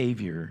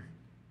savior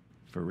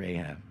for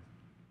Rahab.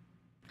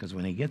 Because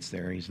when he gets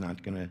there, she's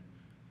not going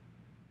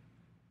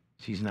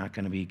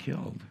to be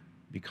killed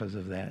because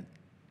of that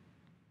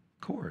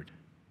cord,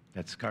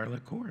 that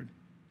scarlet cord.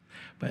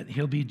 But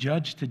he'll be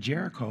judged to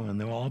Jericho, and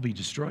they'll all be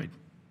destroyed,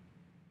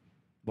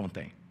 won't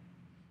they?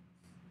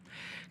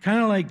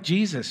 Kind of like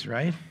Jesus,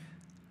 right?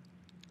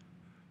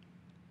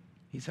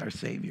 He's our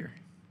Savior.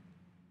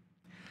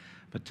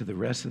 But to the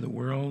rest of the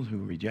world who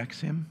rejects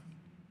him,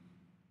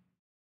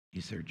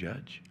 he's their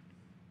judge.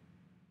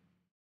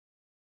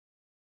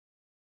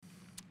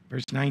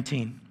 Verse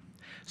 19,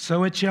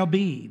 so it shall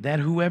be that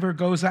whoever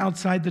goes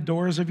outside the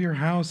doors of your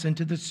house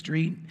into the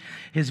street,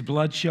 his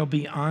blood shall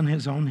be on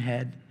his own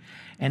head,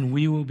 and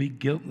we will be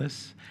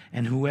guiltless.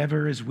 And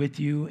whoever is with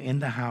you in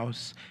the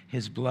house,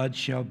 his blood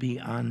shall be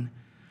on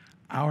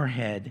our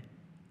head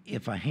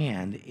if a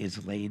hand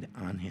is laid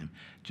on him.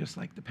 Just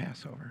like the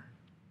Passover.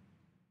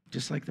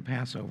 Just like the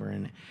Passover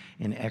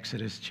in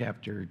Exodus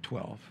chapter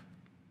 12.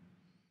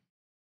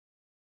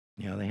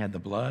 They had the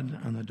blood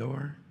on the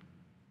door.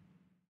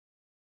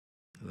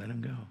 Let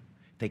them go.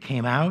 They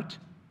came out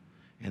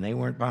and they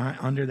weren't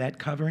under that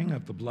covering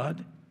of the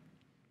blood.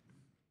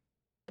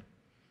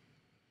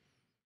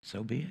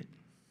 So be it.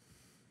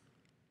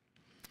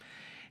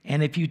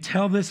 And if you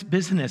tell this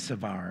business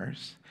of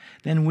ours,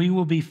 then we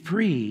will be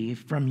free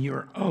from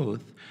your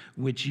oath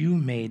which you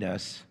made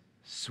us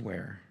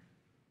swear.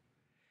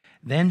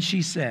 Then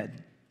she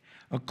said,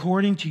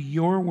 according to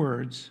your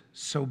words,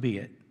 so be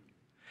it.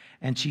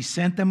 And she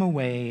sent them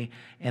away,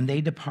 and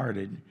they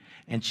departed.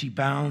 And she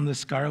bound the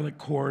scarlet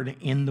cord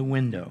in the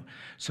window.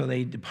 So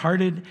they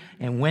departed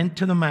and went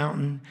to the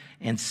mountain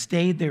and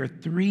stayed there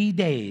 3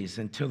 days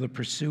until the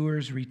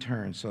pursuers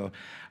returned. So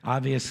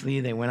obviously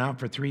they went out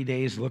for 3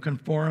 days looking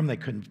for them. They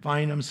couldn't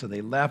find them, so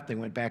they left. They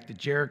went back to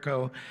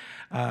Jericho,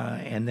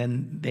 and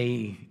then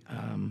they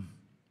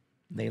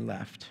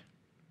left.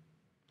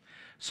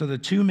 So the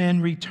two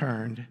men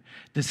returned,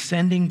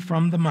 descending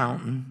from the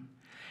mountain,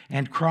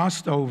 and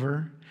crossed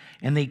over,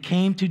 and they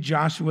came to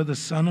Joshua the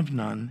son of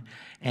Nun,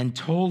 and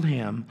told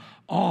him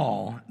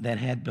all that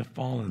had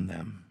befallen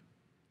them.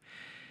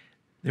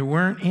 There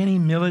weren't any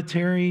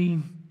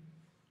military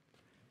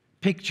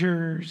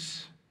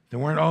pictures. There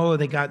weren't,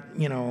 they got,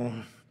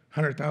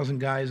 100,000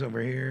 guys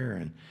over here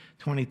and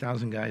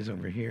 20,000 guys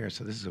over here,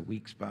 so this is a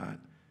weak spot.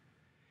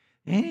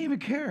 They didn't even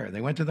care.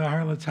 They went to the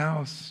harlot's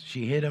house.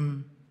 She hid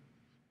him.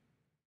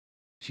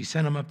 She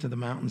sent him up to the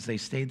mountains. They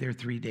stayed there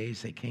 3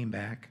 days. They came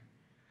back,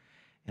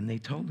 and they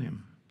told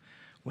him.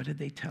 What did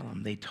they tell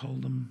him? They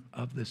told him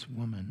of this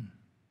woman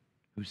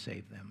who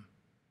saved them.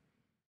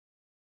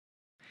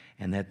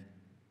 And that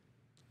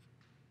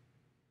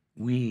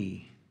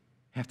we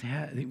have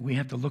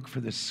to look for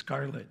this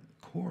scarlet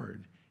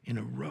cord in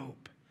a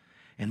rope,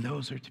 and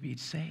those are to be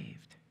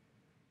saved.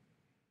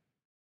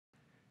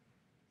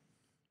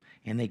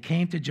 And they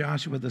came to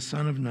Joshua the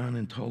son of Nun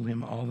and told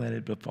him all that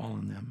had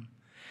befallen them.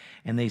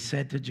 And they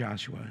said to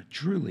Joshua,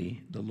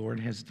 truly the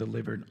Lord has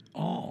delivered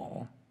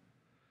all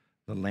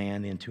the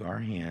land into our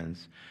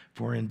hands,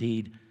 for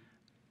indeed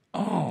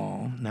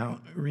all, now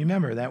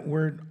remember that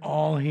word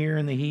all here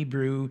in the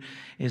Hebrew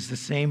is the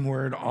same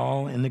word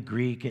all in the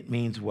Greek. It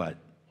means what?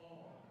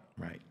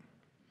 Right.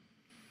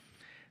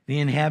 The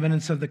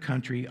inhabitants of the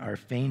country are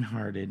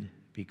faint-hearted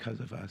because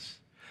of us.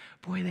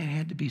 Boy, that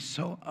had to be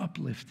so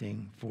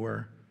uplifting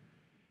for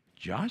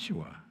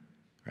Joshua,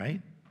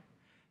 right?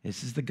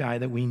 This is the guy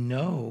that we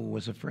know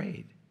was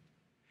afraid.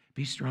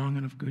 Be strong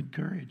and of good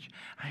courage.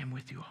 I am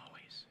with you always.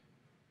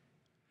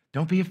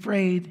 Don't be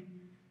afraid.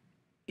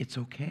 It's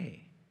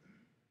okay.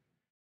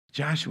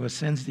 Joshua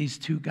sends these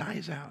two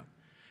guys out.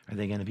 Are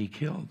they going to be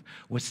killed?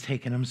 What's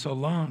taking them so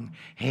long?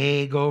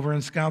 Hey, go over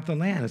and scout the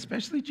land,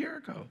 especially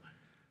Jericho.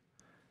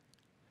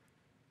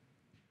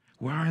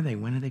 Where are they?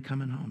 When are they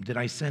coming home? Did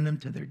I send them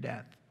to their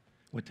death?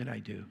 What did I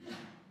do?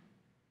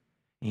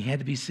 And he had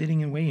to be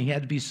sitting and waiting. He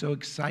had to be so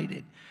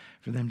excited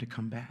for them to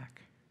come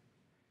back.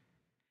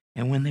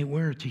 And when they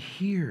were, to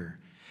hear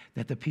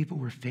that the people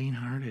were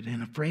faint-hearted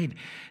and afraid.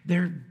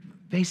 They're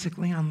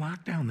basically on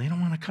lockdown. They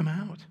don't want to come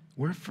out.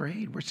 We're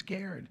afraid. We're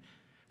scared.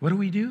 What do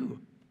we do?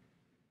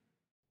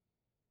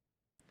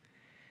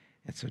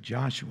 And so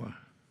Joshua,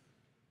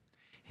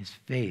 his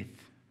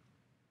faith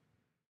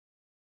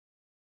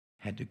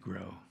had to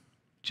grow,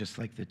 just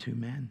like the two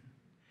men.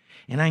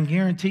 And I can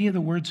guarantee you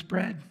the word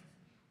spread.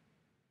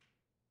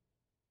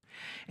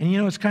 And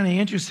it's kind of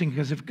interesting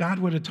because if God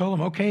would have told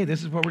them, okay,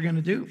 this is what we're going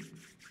to do.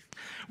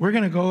 We're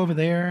going to go over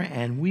there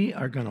and we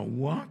are going to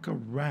walk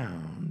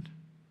around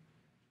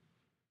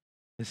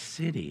the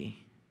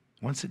city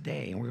once a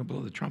day, and we're going to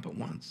blow the trumpet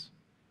once.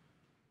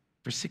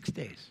 for 6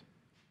 days.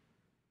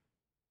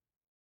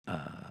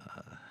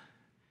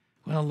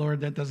 Well, Lord,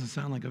 that doesn't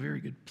sound like a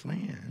very good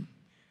plan.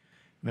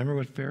 Remember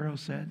what Pharaoh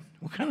said?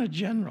 What kind of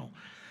general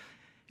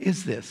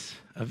is this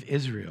of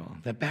Israel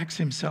that backs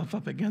himself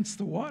up against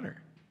the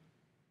water?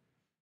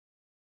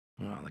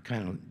 Well, the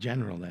kind of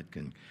general that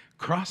can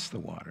cross the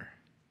water.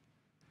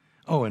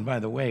 Oh, and by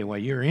the way, while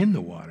you're in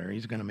the water,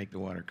 he's going to make the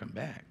water come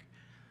back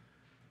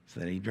so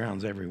that he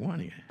drowns every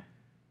one of you.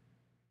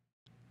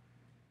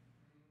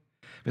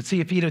 But see,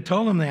 if he'd have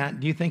told him that,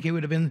 do you think he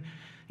would have been,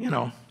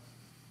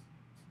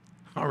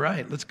 all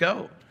right, let's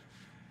go?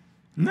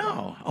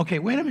 No. Okay,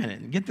 wait a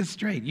minute. Get this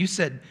straight. You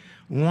said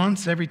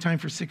once every time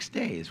for 6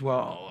 days.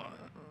 Well,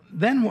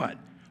 then what?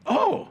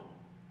 Oh.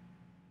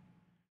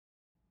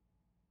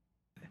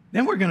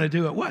 Then we're going to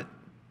do it what?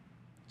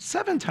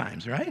 7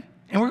 times, right?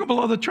 And we're going to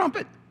blow the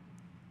trumpet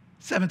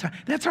 7 times.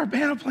 That's our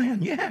battle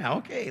plan. Yeah,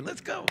 okay,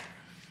 let's go.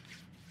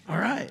 All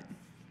right.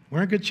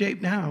 We're in good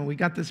shape now. We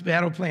got this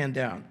battle plan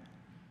down.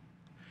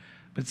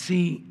 But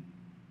see,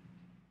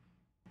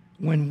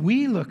 when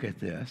we look at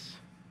this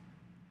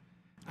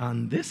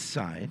on this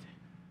side,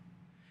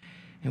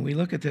 and we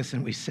look at this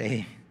and we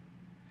say,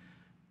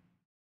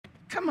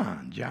 come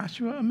on,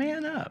 Joshua,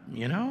 man up.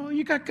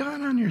 You got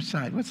God on your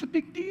side. What's the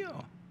big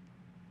deal?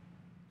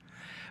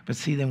 But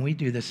see, then we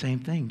do the same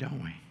thing,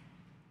 don't we?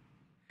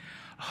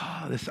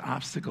 Oh, this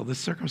obstacle, this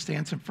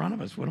circumstance in front of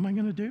us, what am I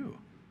going to do?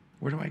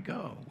 Where do I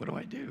go? What do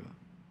I do?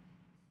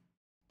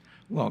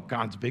 Well,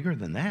 God's bigger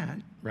than that,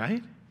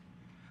 right?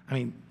 I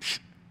mean,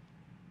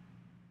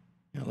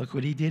 look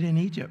what he did in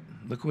Egypt.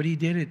 Look what he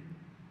did at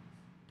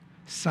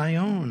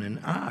Sihon and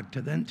Og,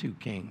 to them 2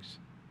 kings.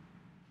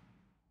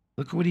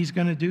 Look what he's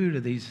going to do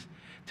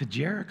to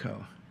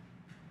Jericho.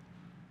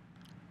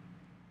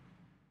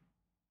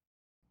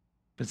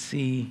 But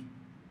see,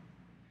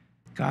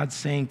 God's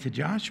saying to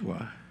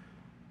Joshua,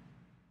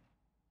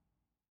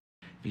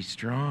 be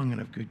strong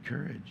and of good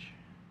courage.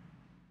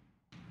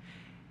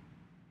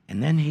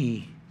 And then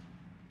he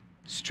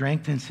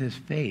strengthens his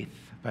faith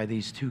by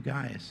these 2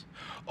 guys.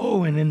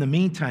 Oh, and in the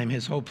meantime,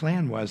 his whole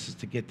plan was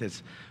to get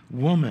this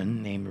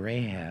woman named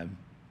Rahab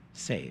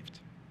saved.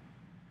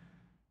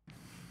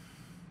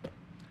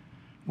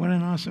 What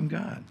an awesome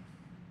God.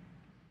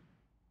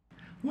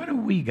 What do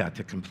we got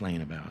to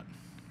complain about?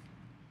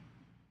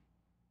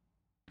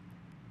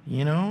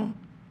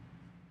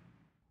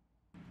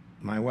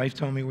 My wife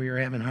told me we were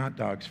having hot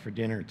dogs for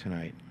dinner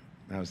tonight.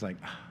 I was like,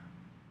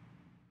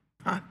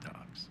 hot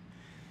dogs.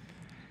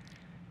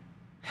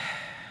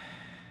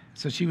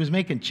 So she was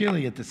making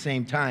chili at the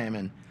same time,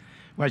 and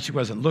while she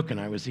wasn't looking,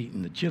 I was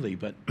eating the chili.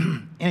 But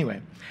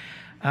anyway,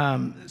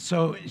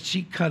 so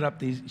she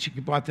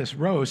bought this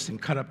roast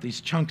and cut up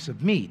these chunks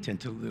of meat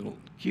into little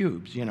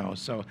cubes,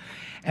 So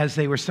as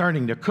they were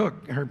starting to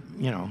cook,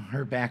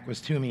 her back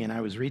was to me, and I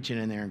was reaching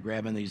in there and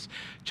grabbing these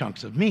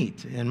chunks of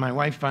meat. And my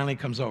wife finally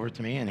comes over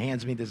to me and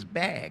hands me this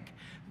bag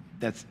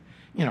that's,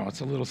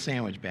 it's a little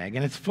sandwich bag,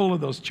 and it's full of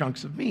those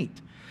chunks of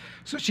meat.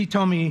 So she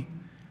told me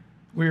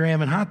we were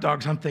having hot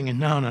dogs. I'm thinking,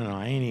 no,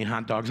 I ain't eating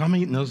hot dogs. I'm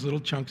eating those little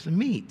chunks of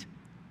meat.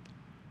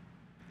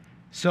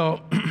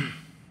 So,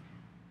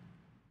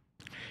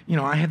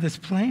 I had this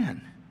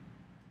plan.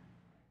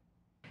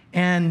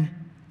 And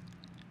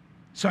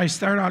so I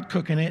start out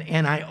cooking it,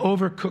 and I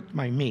overcooked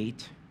my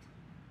meat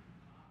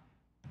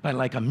by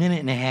like 1.5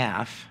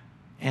 minutes,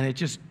 and it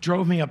just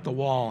drove me up the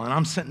wall. And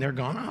I'm sitting there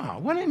going, oh,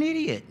 what an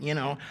idiot,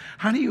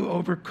 How do you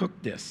overcook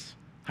this?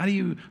 How do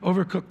you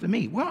overcook the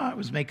meat? Well, I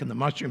was making the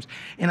mushrooms,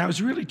 and I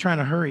was really trying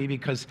to hurry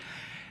because,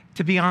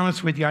 to be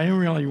honest with you, I didn't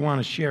really want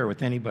to share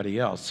with anybody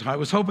else. So I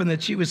was hoping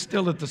that she was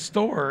still at the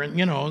store, and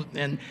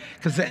and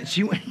because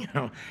she,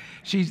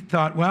 she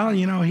thought, well,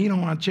 he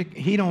don't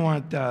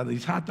want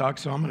these hot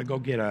dogs, so I'm going to go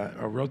get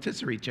a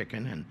rotisserie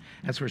chicken, and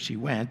that's where she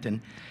went.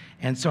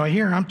 And so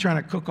here I'm trying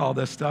to cook all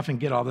this stuff and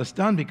get all this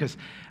done because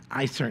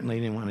I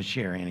certainly didn't want to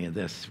share any of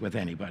this with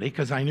anybody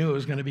because I knew it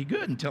was going to be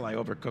good until I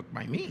overcooked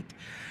my meat.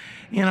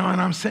 And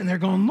I'm sitting there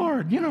going,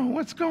 Lord,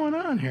 what's going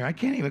on here? I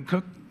can't even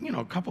cook,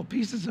 a couple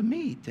pieces of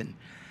meat.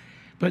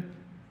 But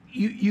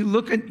you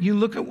look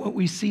at what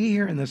we see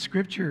here in the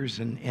scriptures,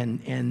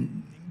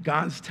 and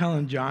God's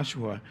telling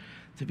Joshua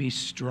to be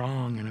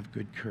strong and of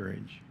good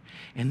courage.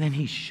 And then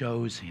he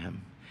shows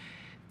him,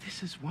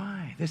 this is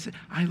why.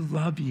 I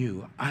love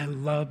you. I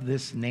love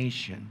this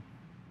nation.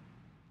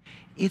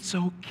 It's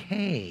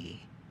okay.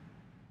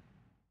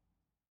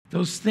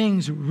 Those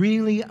things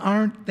really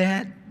aren't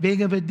that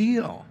big of a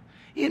deal.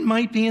 It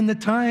might be in the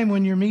time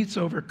when your meat's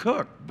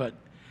overcooked, but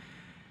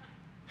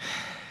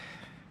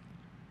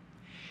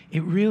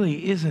it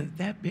really isn't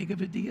that big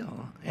of a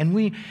deal.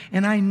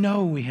 And I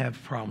know we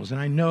have problems, and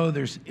I know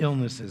there's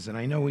illnesses, and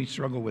I know we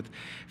struggle with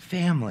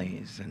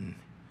families, and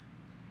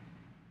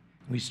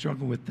we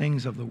struggle with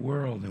things of the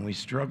world, and we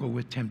struggle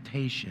with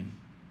temptation.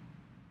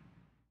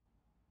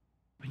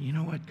 But you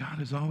know what?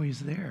 God is always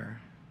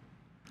there.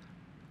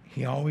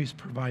 He always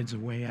provides a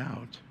way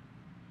out.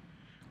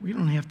 We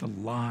don't have to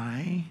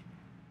lie.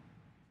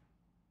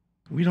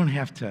 We don't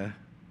have to,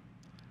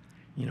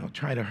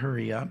 try to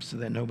hurry up so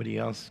that nobody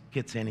else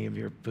gets any of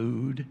your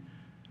food.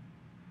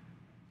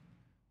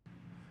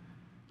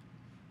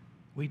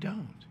 We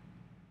don't.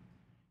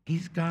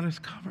 He's got us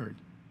covered.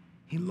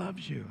 He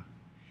loves you.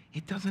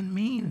 It doesn't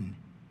mean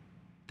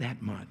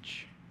that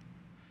much.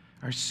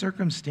 Our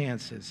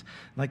circumstances,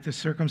 like the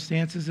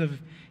circumstances of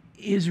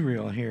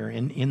Israel here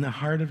in the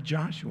heart of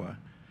Joshua.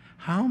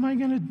 How am I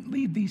going to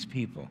lead these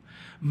people?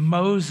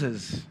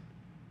 Moses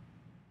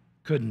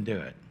couldn't do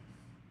it.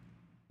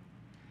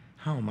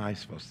 How am I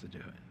supposed to do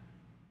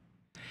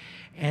it?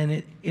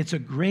 And it's a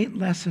great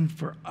lesson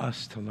for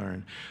us to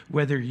learn.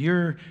 Whether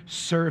you're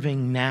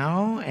serving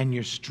now and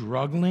you're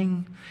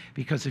struggling,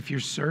 because if you're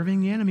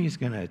serving, the enemy is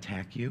going to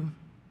attack you.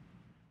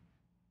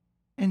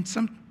 And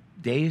some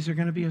days are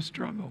going to be a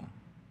struggle.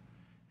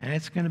 And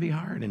it's going to be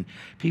hard. And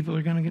people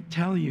are going to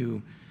tell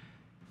you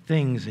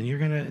things, and you're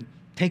going to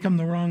take them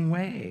the wrong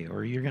way,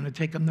 or you're going to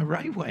take them the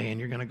right way, and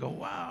you're going to go,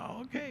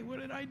 wow, okay, what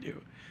did I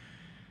do?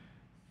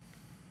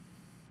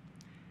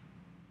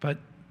 But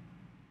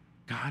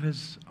God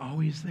is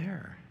always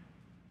there.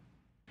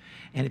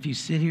 And if you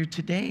sit here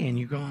today and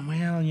you're going,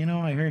 well,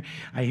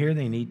 I hear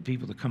they need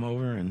people to come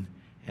over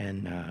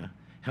and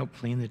help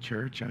clean the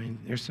church. I mean,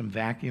 there's some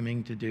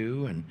vacuuming to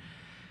do, and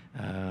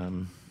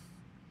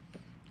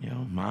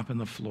mopping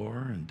the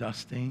floor and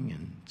dusting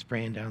and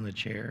spraying down the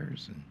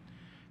chairs and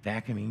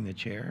vacuuming the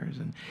chairs.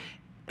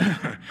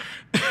 And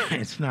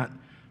it's not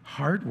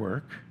hard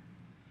work,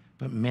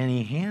 but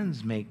many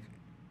hands make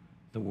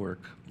the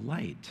work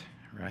light,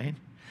 right?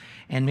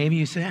 And maybe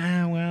you say,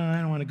 well, I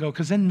don't want to go,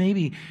 because then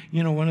maybe,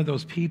 one of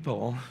those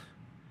people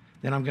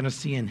that I'm going to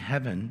see in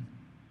heaven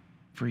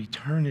for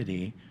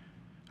eternity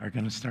are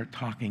going to start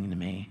talking to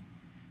me,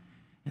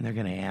 and they're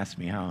going to ask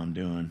me how I'm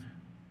doing.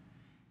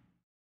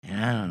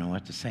 And I don't know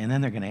what to say. And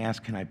then they're going to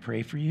ask, can I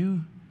pray for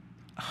you?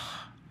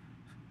 Oh,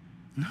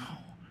 no,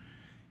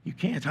 you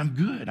can't. I'm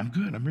good.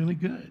 I'm really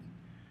good.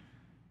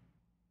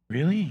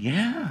 Really?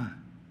 Yeah.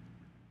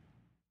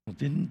 Well,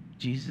 didn't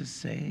Jesus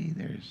say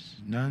there's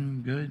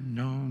none good,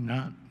 no,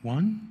 not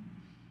one?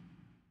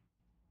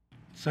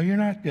 So you're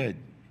not good.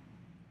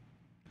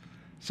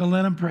 So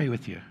let them pray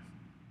with you.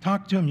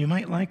 Talk to them. You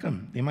might like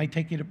them. They might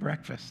take you to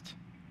breakfast.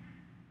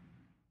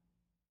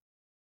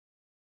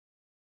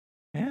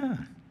 Yeah.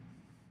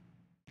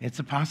 It's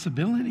a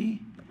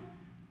possibility.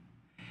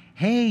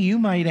 Hey, you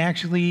might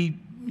actually,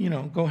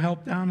 go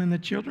help down in the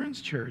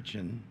children's church,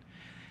 and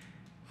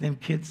them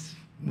kids,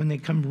 when they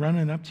come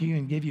running up to you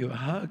and give you a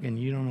hug and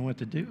you don't know what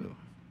to do.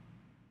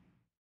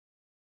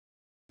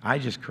 I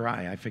just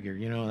cry. I figure,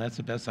 that's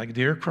the best I can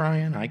do. They're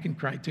crying. I can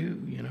cry too,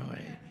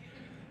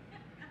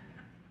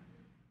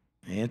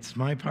 It's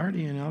my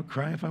party, and I'll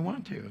cry if I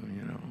want to,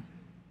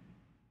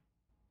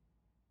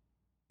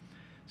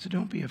 So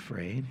don't be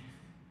afraid.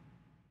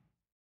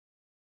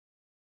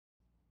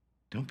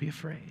 Don't be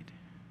afraid.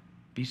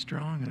 Be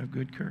strong and of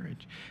good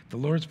courage. If the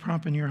Lord's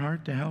prompting your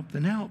heart to help,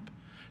 then help.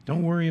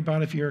 Don't worry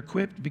about if you're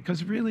equipped,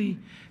 because really,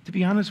 to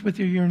be honest with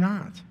you, you're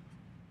not.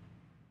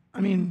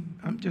 I mean,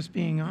 I'm just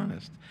being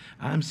honest.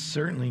 I'm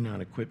certainly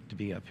not equipped to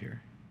be up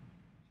here.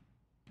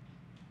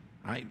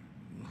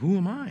 Who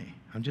am I?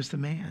 I'm just a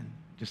man,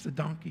 just a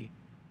donkey.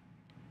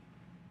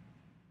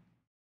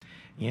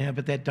 Yeah,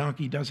 but that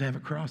donkey does have a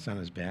cross on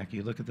his back.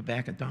 You look at the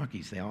back of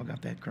donkeys, they all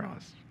got that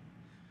cross.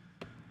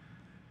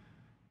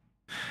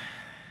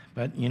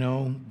 But,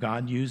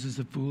 God uses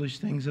the foolish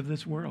things of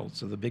this world,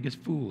 so the biggest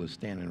fool is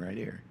standing right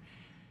here.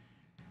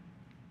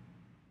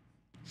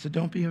 So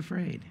don't be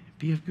afraid.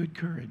 Be of good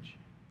courage.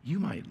 You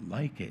might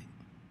like it.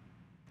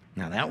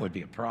 Now, that would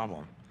be a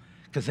problem,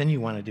 because then you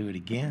want to do it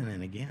again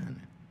and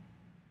again.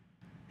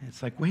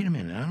 It's like, wait a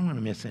minute, I don't want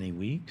to miss any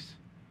weeks.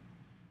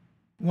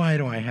 Why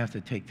do I have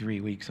to take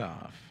 3 weeks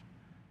off?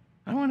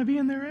 I want to be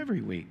in there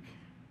every week.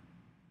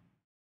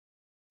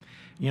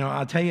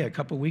 I'll tell you, a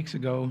couple weeks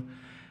ago,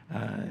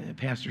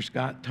 Pastor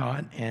Scott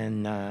taught,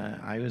 and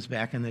I was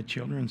back in the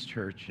children's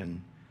church,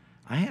 and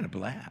I had a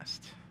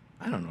blast.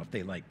 I don't know if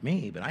they liked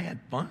me, but I had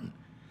fun.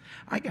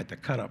 I got to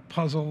cut up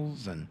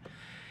puzzles, and,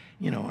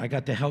 I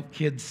got to help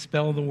kids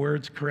spell the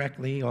words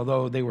correctly,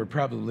 although they were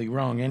probably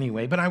wrong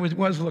anyway. But I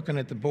was looking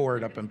at the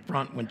board up in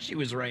front when she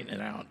was writing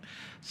it out.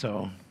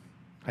 So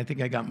I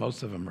think I got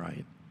most of them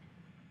right.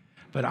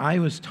 But I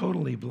was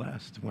totally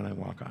blessed when I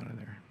walk out of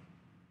there.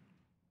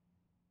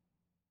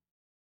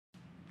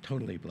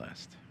 Totally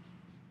blessed.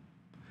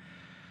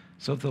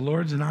 So if the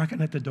Lord's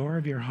knocking at the door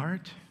of your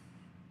heart,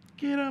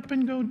 get up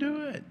and go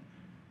do it.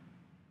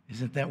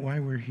 Isn't that why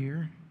we're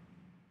here?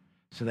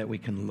 So that we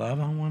can love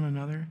on one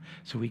another,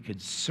 so we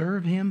could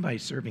serve Him by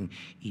serving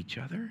each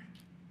other?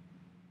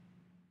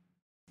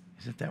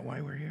 Isn't that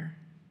why we're here?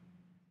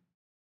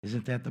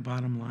 Isn't that the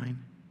bottom line?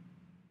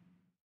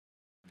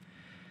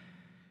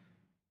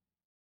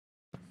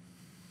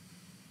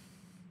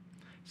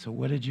 So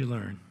what did you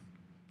learn?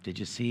 Did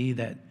you see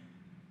that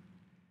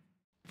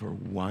for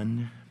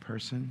one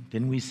person?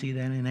 Didn't we see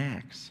that in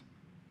Acts?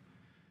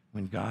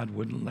 When God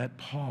wouldn't let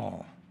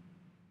Paul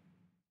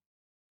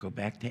go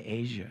back to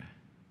Asia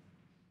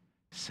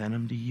Sent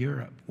him to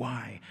Europe.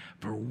 Why?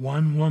 For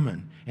one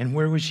woman. And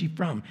where was she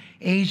from?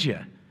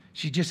 Asia.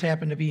 She just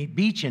happened to be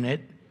beaching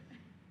it,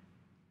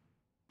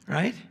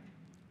 right?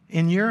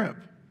 In Europe.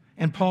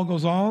 And Paul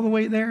goes all the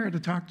way there to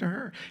talk to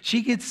her.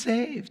 She gets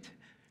saved,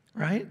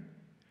 right?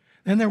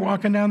 Then they're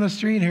walking down the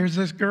street. Here's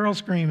this girl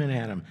screaming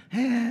at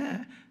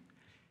him.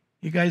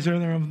 You guys are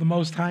of the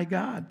Most High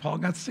God. Paul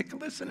got sick of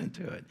listening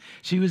to it.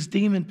 She was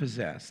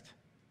demon-possessed.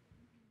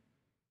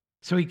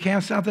 So he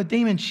casts out the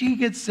demon. She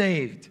gets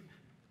saved.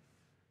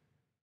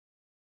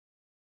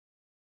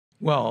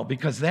 Well,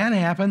 because that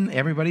happened,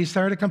 everybody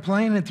started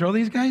complaining and throw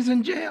these guys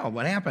in jail.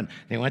 What happened?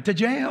 They went to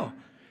jail,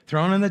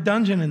 thrown in the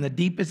dungeon in the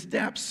deepest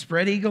depths,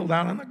 spread eagled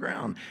out on the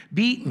ground,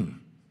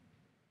 beaten,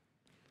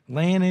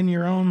 laying in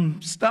your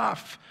own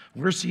stuff.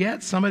 Worse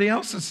yet, somebody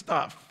else's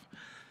stuff.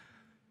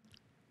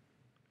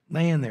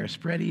 Laying there,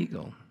 spread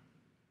eagle.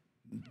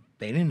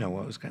 They didn't know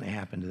what was going to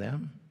happen to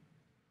them.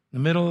 In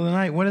the middle of the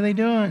night, what are they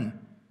doing?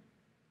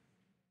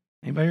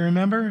 Anybody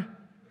remember?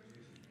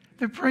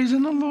 They're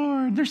praising the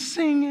Lord. They're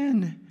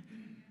singing.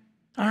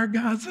 Our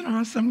God's an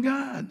awesome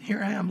God.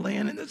 Here I am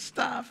laying in this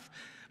stuff.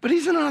 But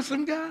he's an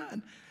awesome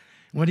God.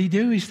 What did he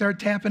do? He started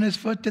tapping his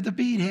foot to the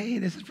beat. Hey,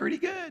 this is pretty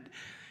good.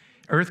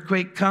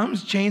 Earthquake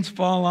comes, chains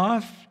fall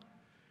off.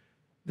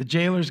 The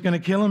jailer's going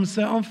to kill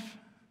himself.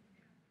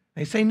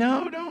 They say,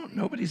 no, don't.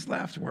 Nobody's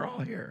left. We're all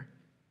here.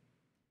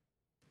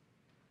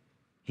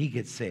 He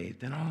gets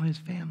saved and all his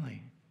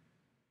family.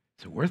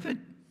 Is it worth it?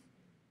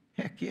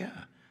 Heck yeah.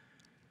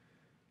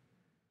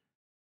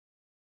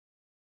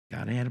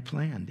 God had a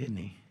plan, didn't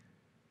he?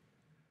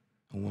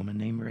 A woman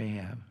named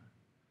Rahab,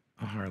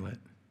 a harlot,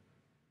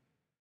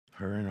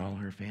 her and all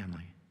her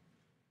family.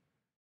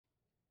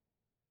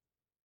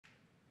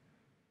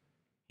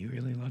 He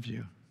really loves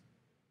you.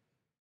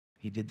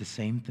 He did the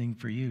same thing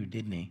for you,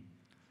 didn't he?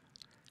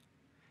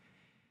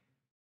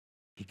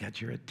 He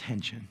got your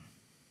attention,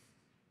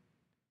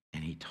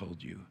 and he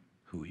told you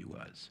who he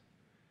was.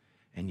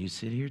 And you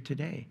sit here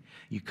today.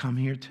 You come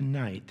here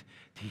tonight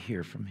to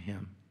hear from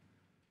him.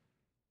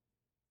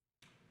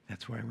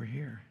 That's why we're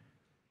here.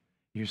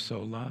 You're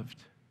so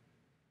loved.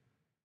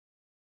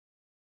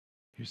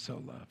 You're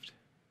so loved.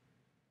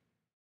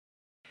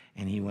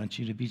 And he wants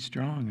you to be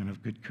strong and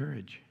of good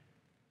courage.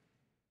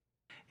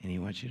 And he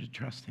wants you to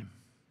trust him.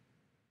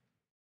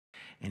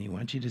 And he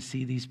wants you to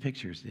see these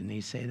pictures. Didn't he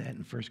say that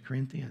in 1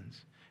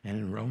 Corinthians and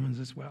in Romans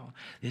as well?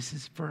 This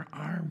is for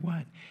our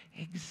what?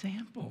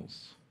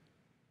 Examples.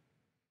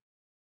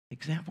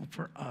 Example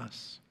for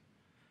us.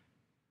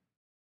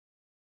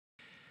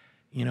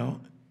 You know,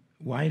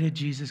 why did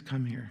Jesus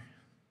come here?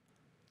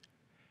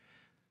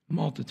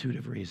 Multitude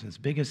of reasons.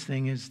 Biggest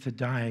thing is to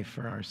die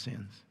for our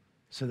sins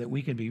so that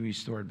we can be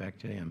restored back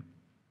to him.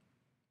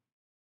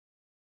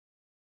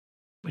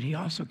 But he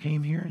also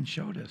came here and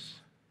showed us,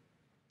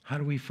 how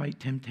do we fight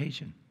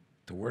temptation?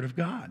 The Word of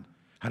God.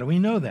 How do we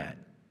know that?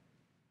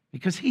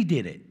 Because he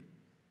did it,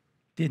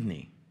 didn't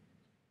he?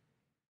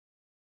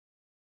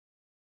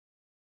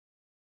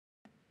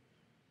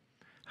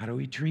 How do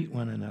we treat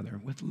one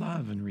another? With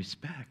love and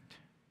respect.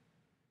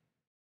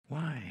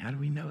 Why? How do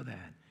we know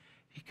that?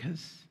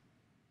 Because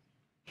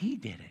he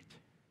did it.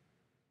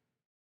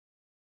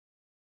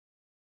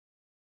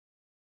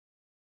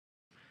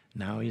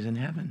 Now he's in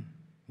heaven,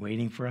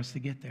 waiting for us to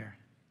get there.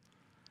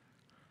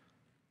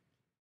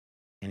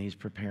 And he's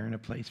preparing a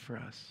place for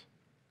us.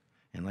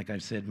 And like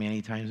I've said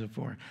many times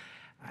before,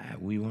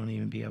 we won't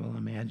even be able to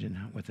imagine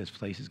what this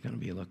place is going to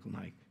be looking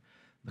like.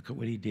 Look at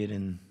what he did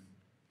in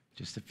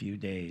just a few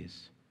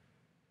days.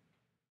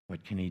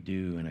 What can he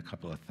do in a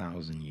couple of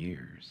 1,000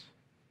 years?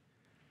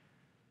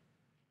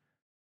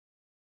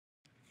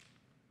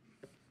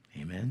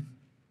 Amen?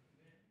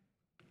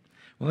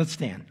 Well, let's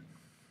stand.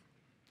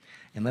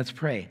 And let's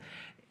pray.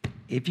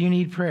 If you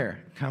need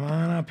prayer, come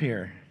on up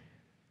here.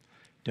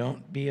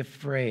 Don't be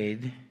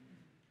afraid.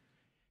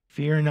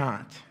 Fear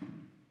not.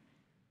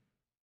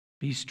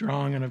 Be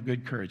strong and of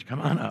good courage.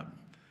 Come on up.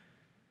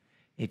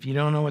 If you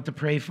don't know what to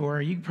pray for,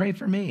 you can pray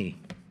for me.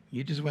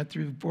 You just went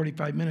through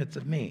 45 minutes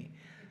of me.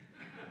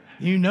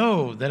 You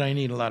know that I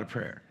need a lot of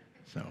prayer.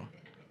 So,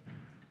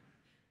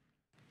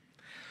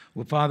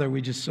 well, Father,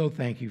 we just so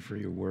thank you for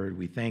your word.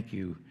 We thank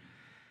you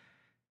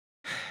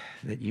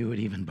that you would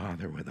even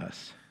bother with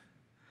us.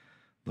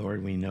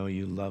 Lord, we know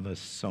you love us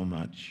so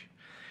much.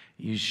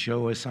 You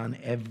show us on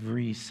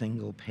every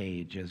single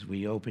page as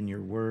we open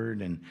your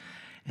word and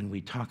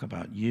we talk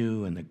about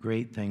you and the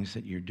great things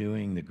that you're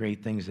doing, the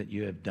great things that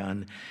you have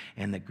done,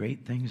 and the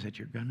great things that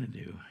you're going to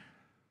do.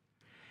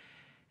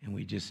 And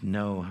we just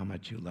know how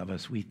much you love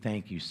us. We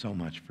thank you so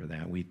much for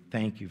that. We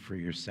thank you for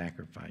your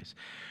sacrifice.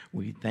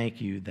 We thank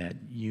you that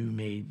you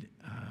made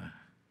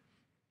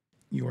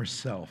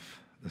yourself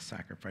the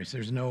sacrifice.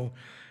 There's no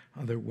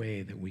other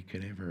way that we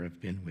could ever have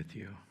been with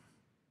you.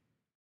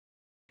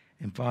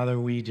 And Father,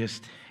 we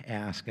just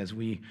ask as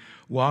we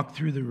walk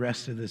through the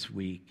rest of this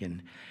week,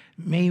 and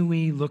may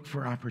we look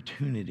for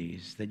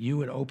opportunities that you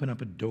would open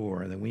up a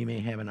door, that we may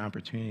have an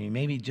opportunity,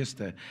 maybe just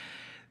to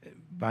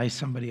buy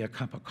somebody a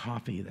cup of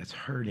coffee that's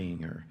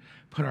hurting, or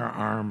put our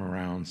arm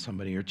around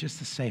somebody, or just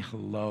to say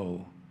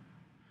hello,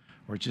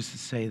 or just to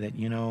say that,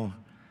 you know,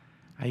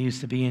 I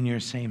used to be in your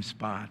same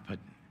spot, but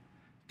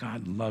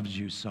God loves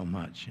you so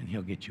much, and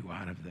he'll get you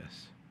out of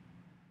this.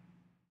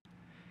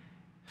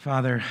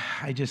 Father,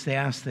 I just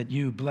ask that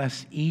you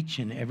bless each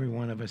and every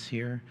one of us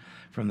here,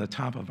 from the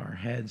top of our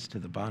heads to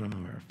the bottom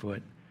of our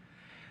foot,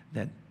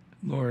 that,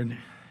 Lord,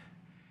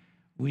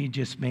 we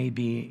just may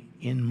be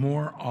in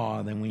more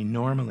awe than we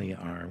normally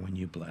are when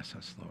you bless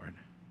us, Lord.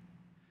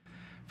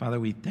 Father,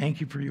 we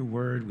thank you for your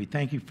word. We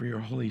thank you for your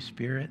Holy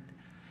Spirit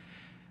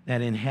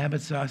that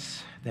inhabits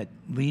us, that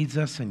leads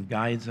us and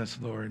guides us,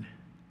 Lord.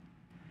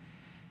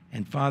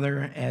 And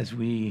Father, as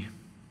we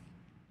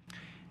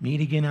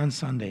meet again on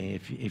Sunday,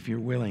 if you're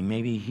willing,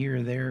 maybe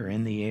here, there, or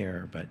in the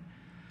air, but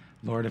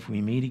Lord, if we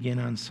meet again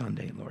on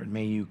Sunday, Lord,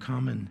 may you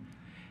come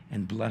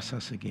and bless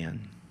us again.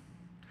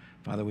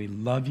 Father, we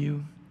love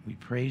you. We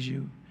praise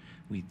you.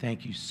 We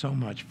thank you so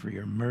much for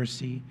your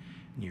mercy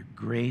and your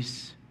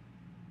grace.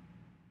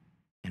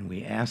 And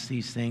we ask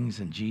these things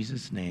in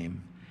Jesus'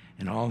 name.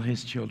 And all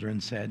his children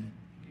said,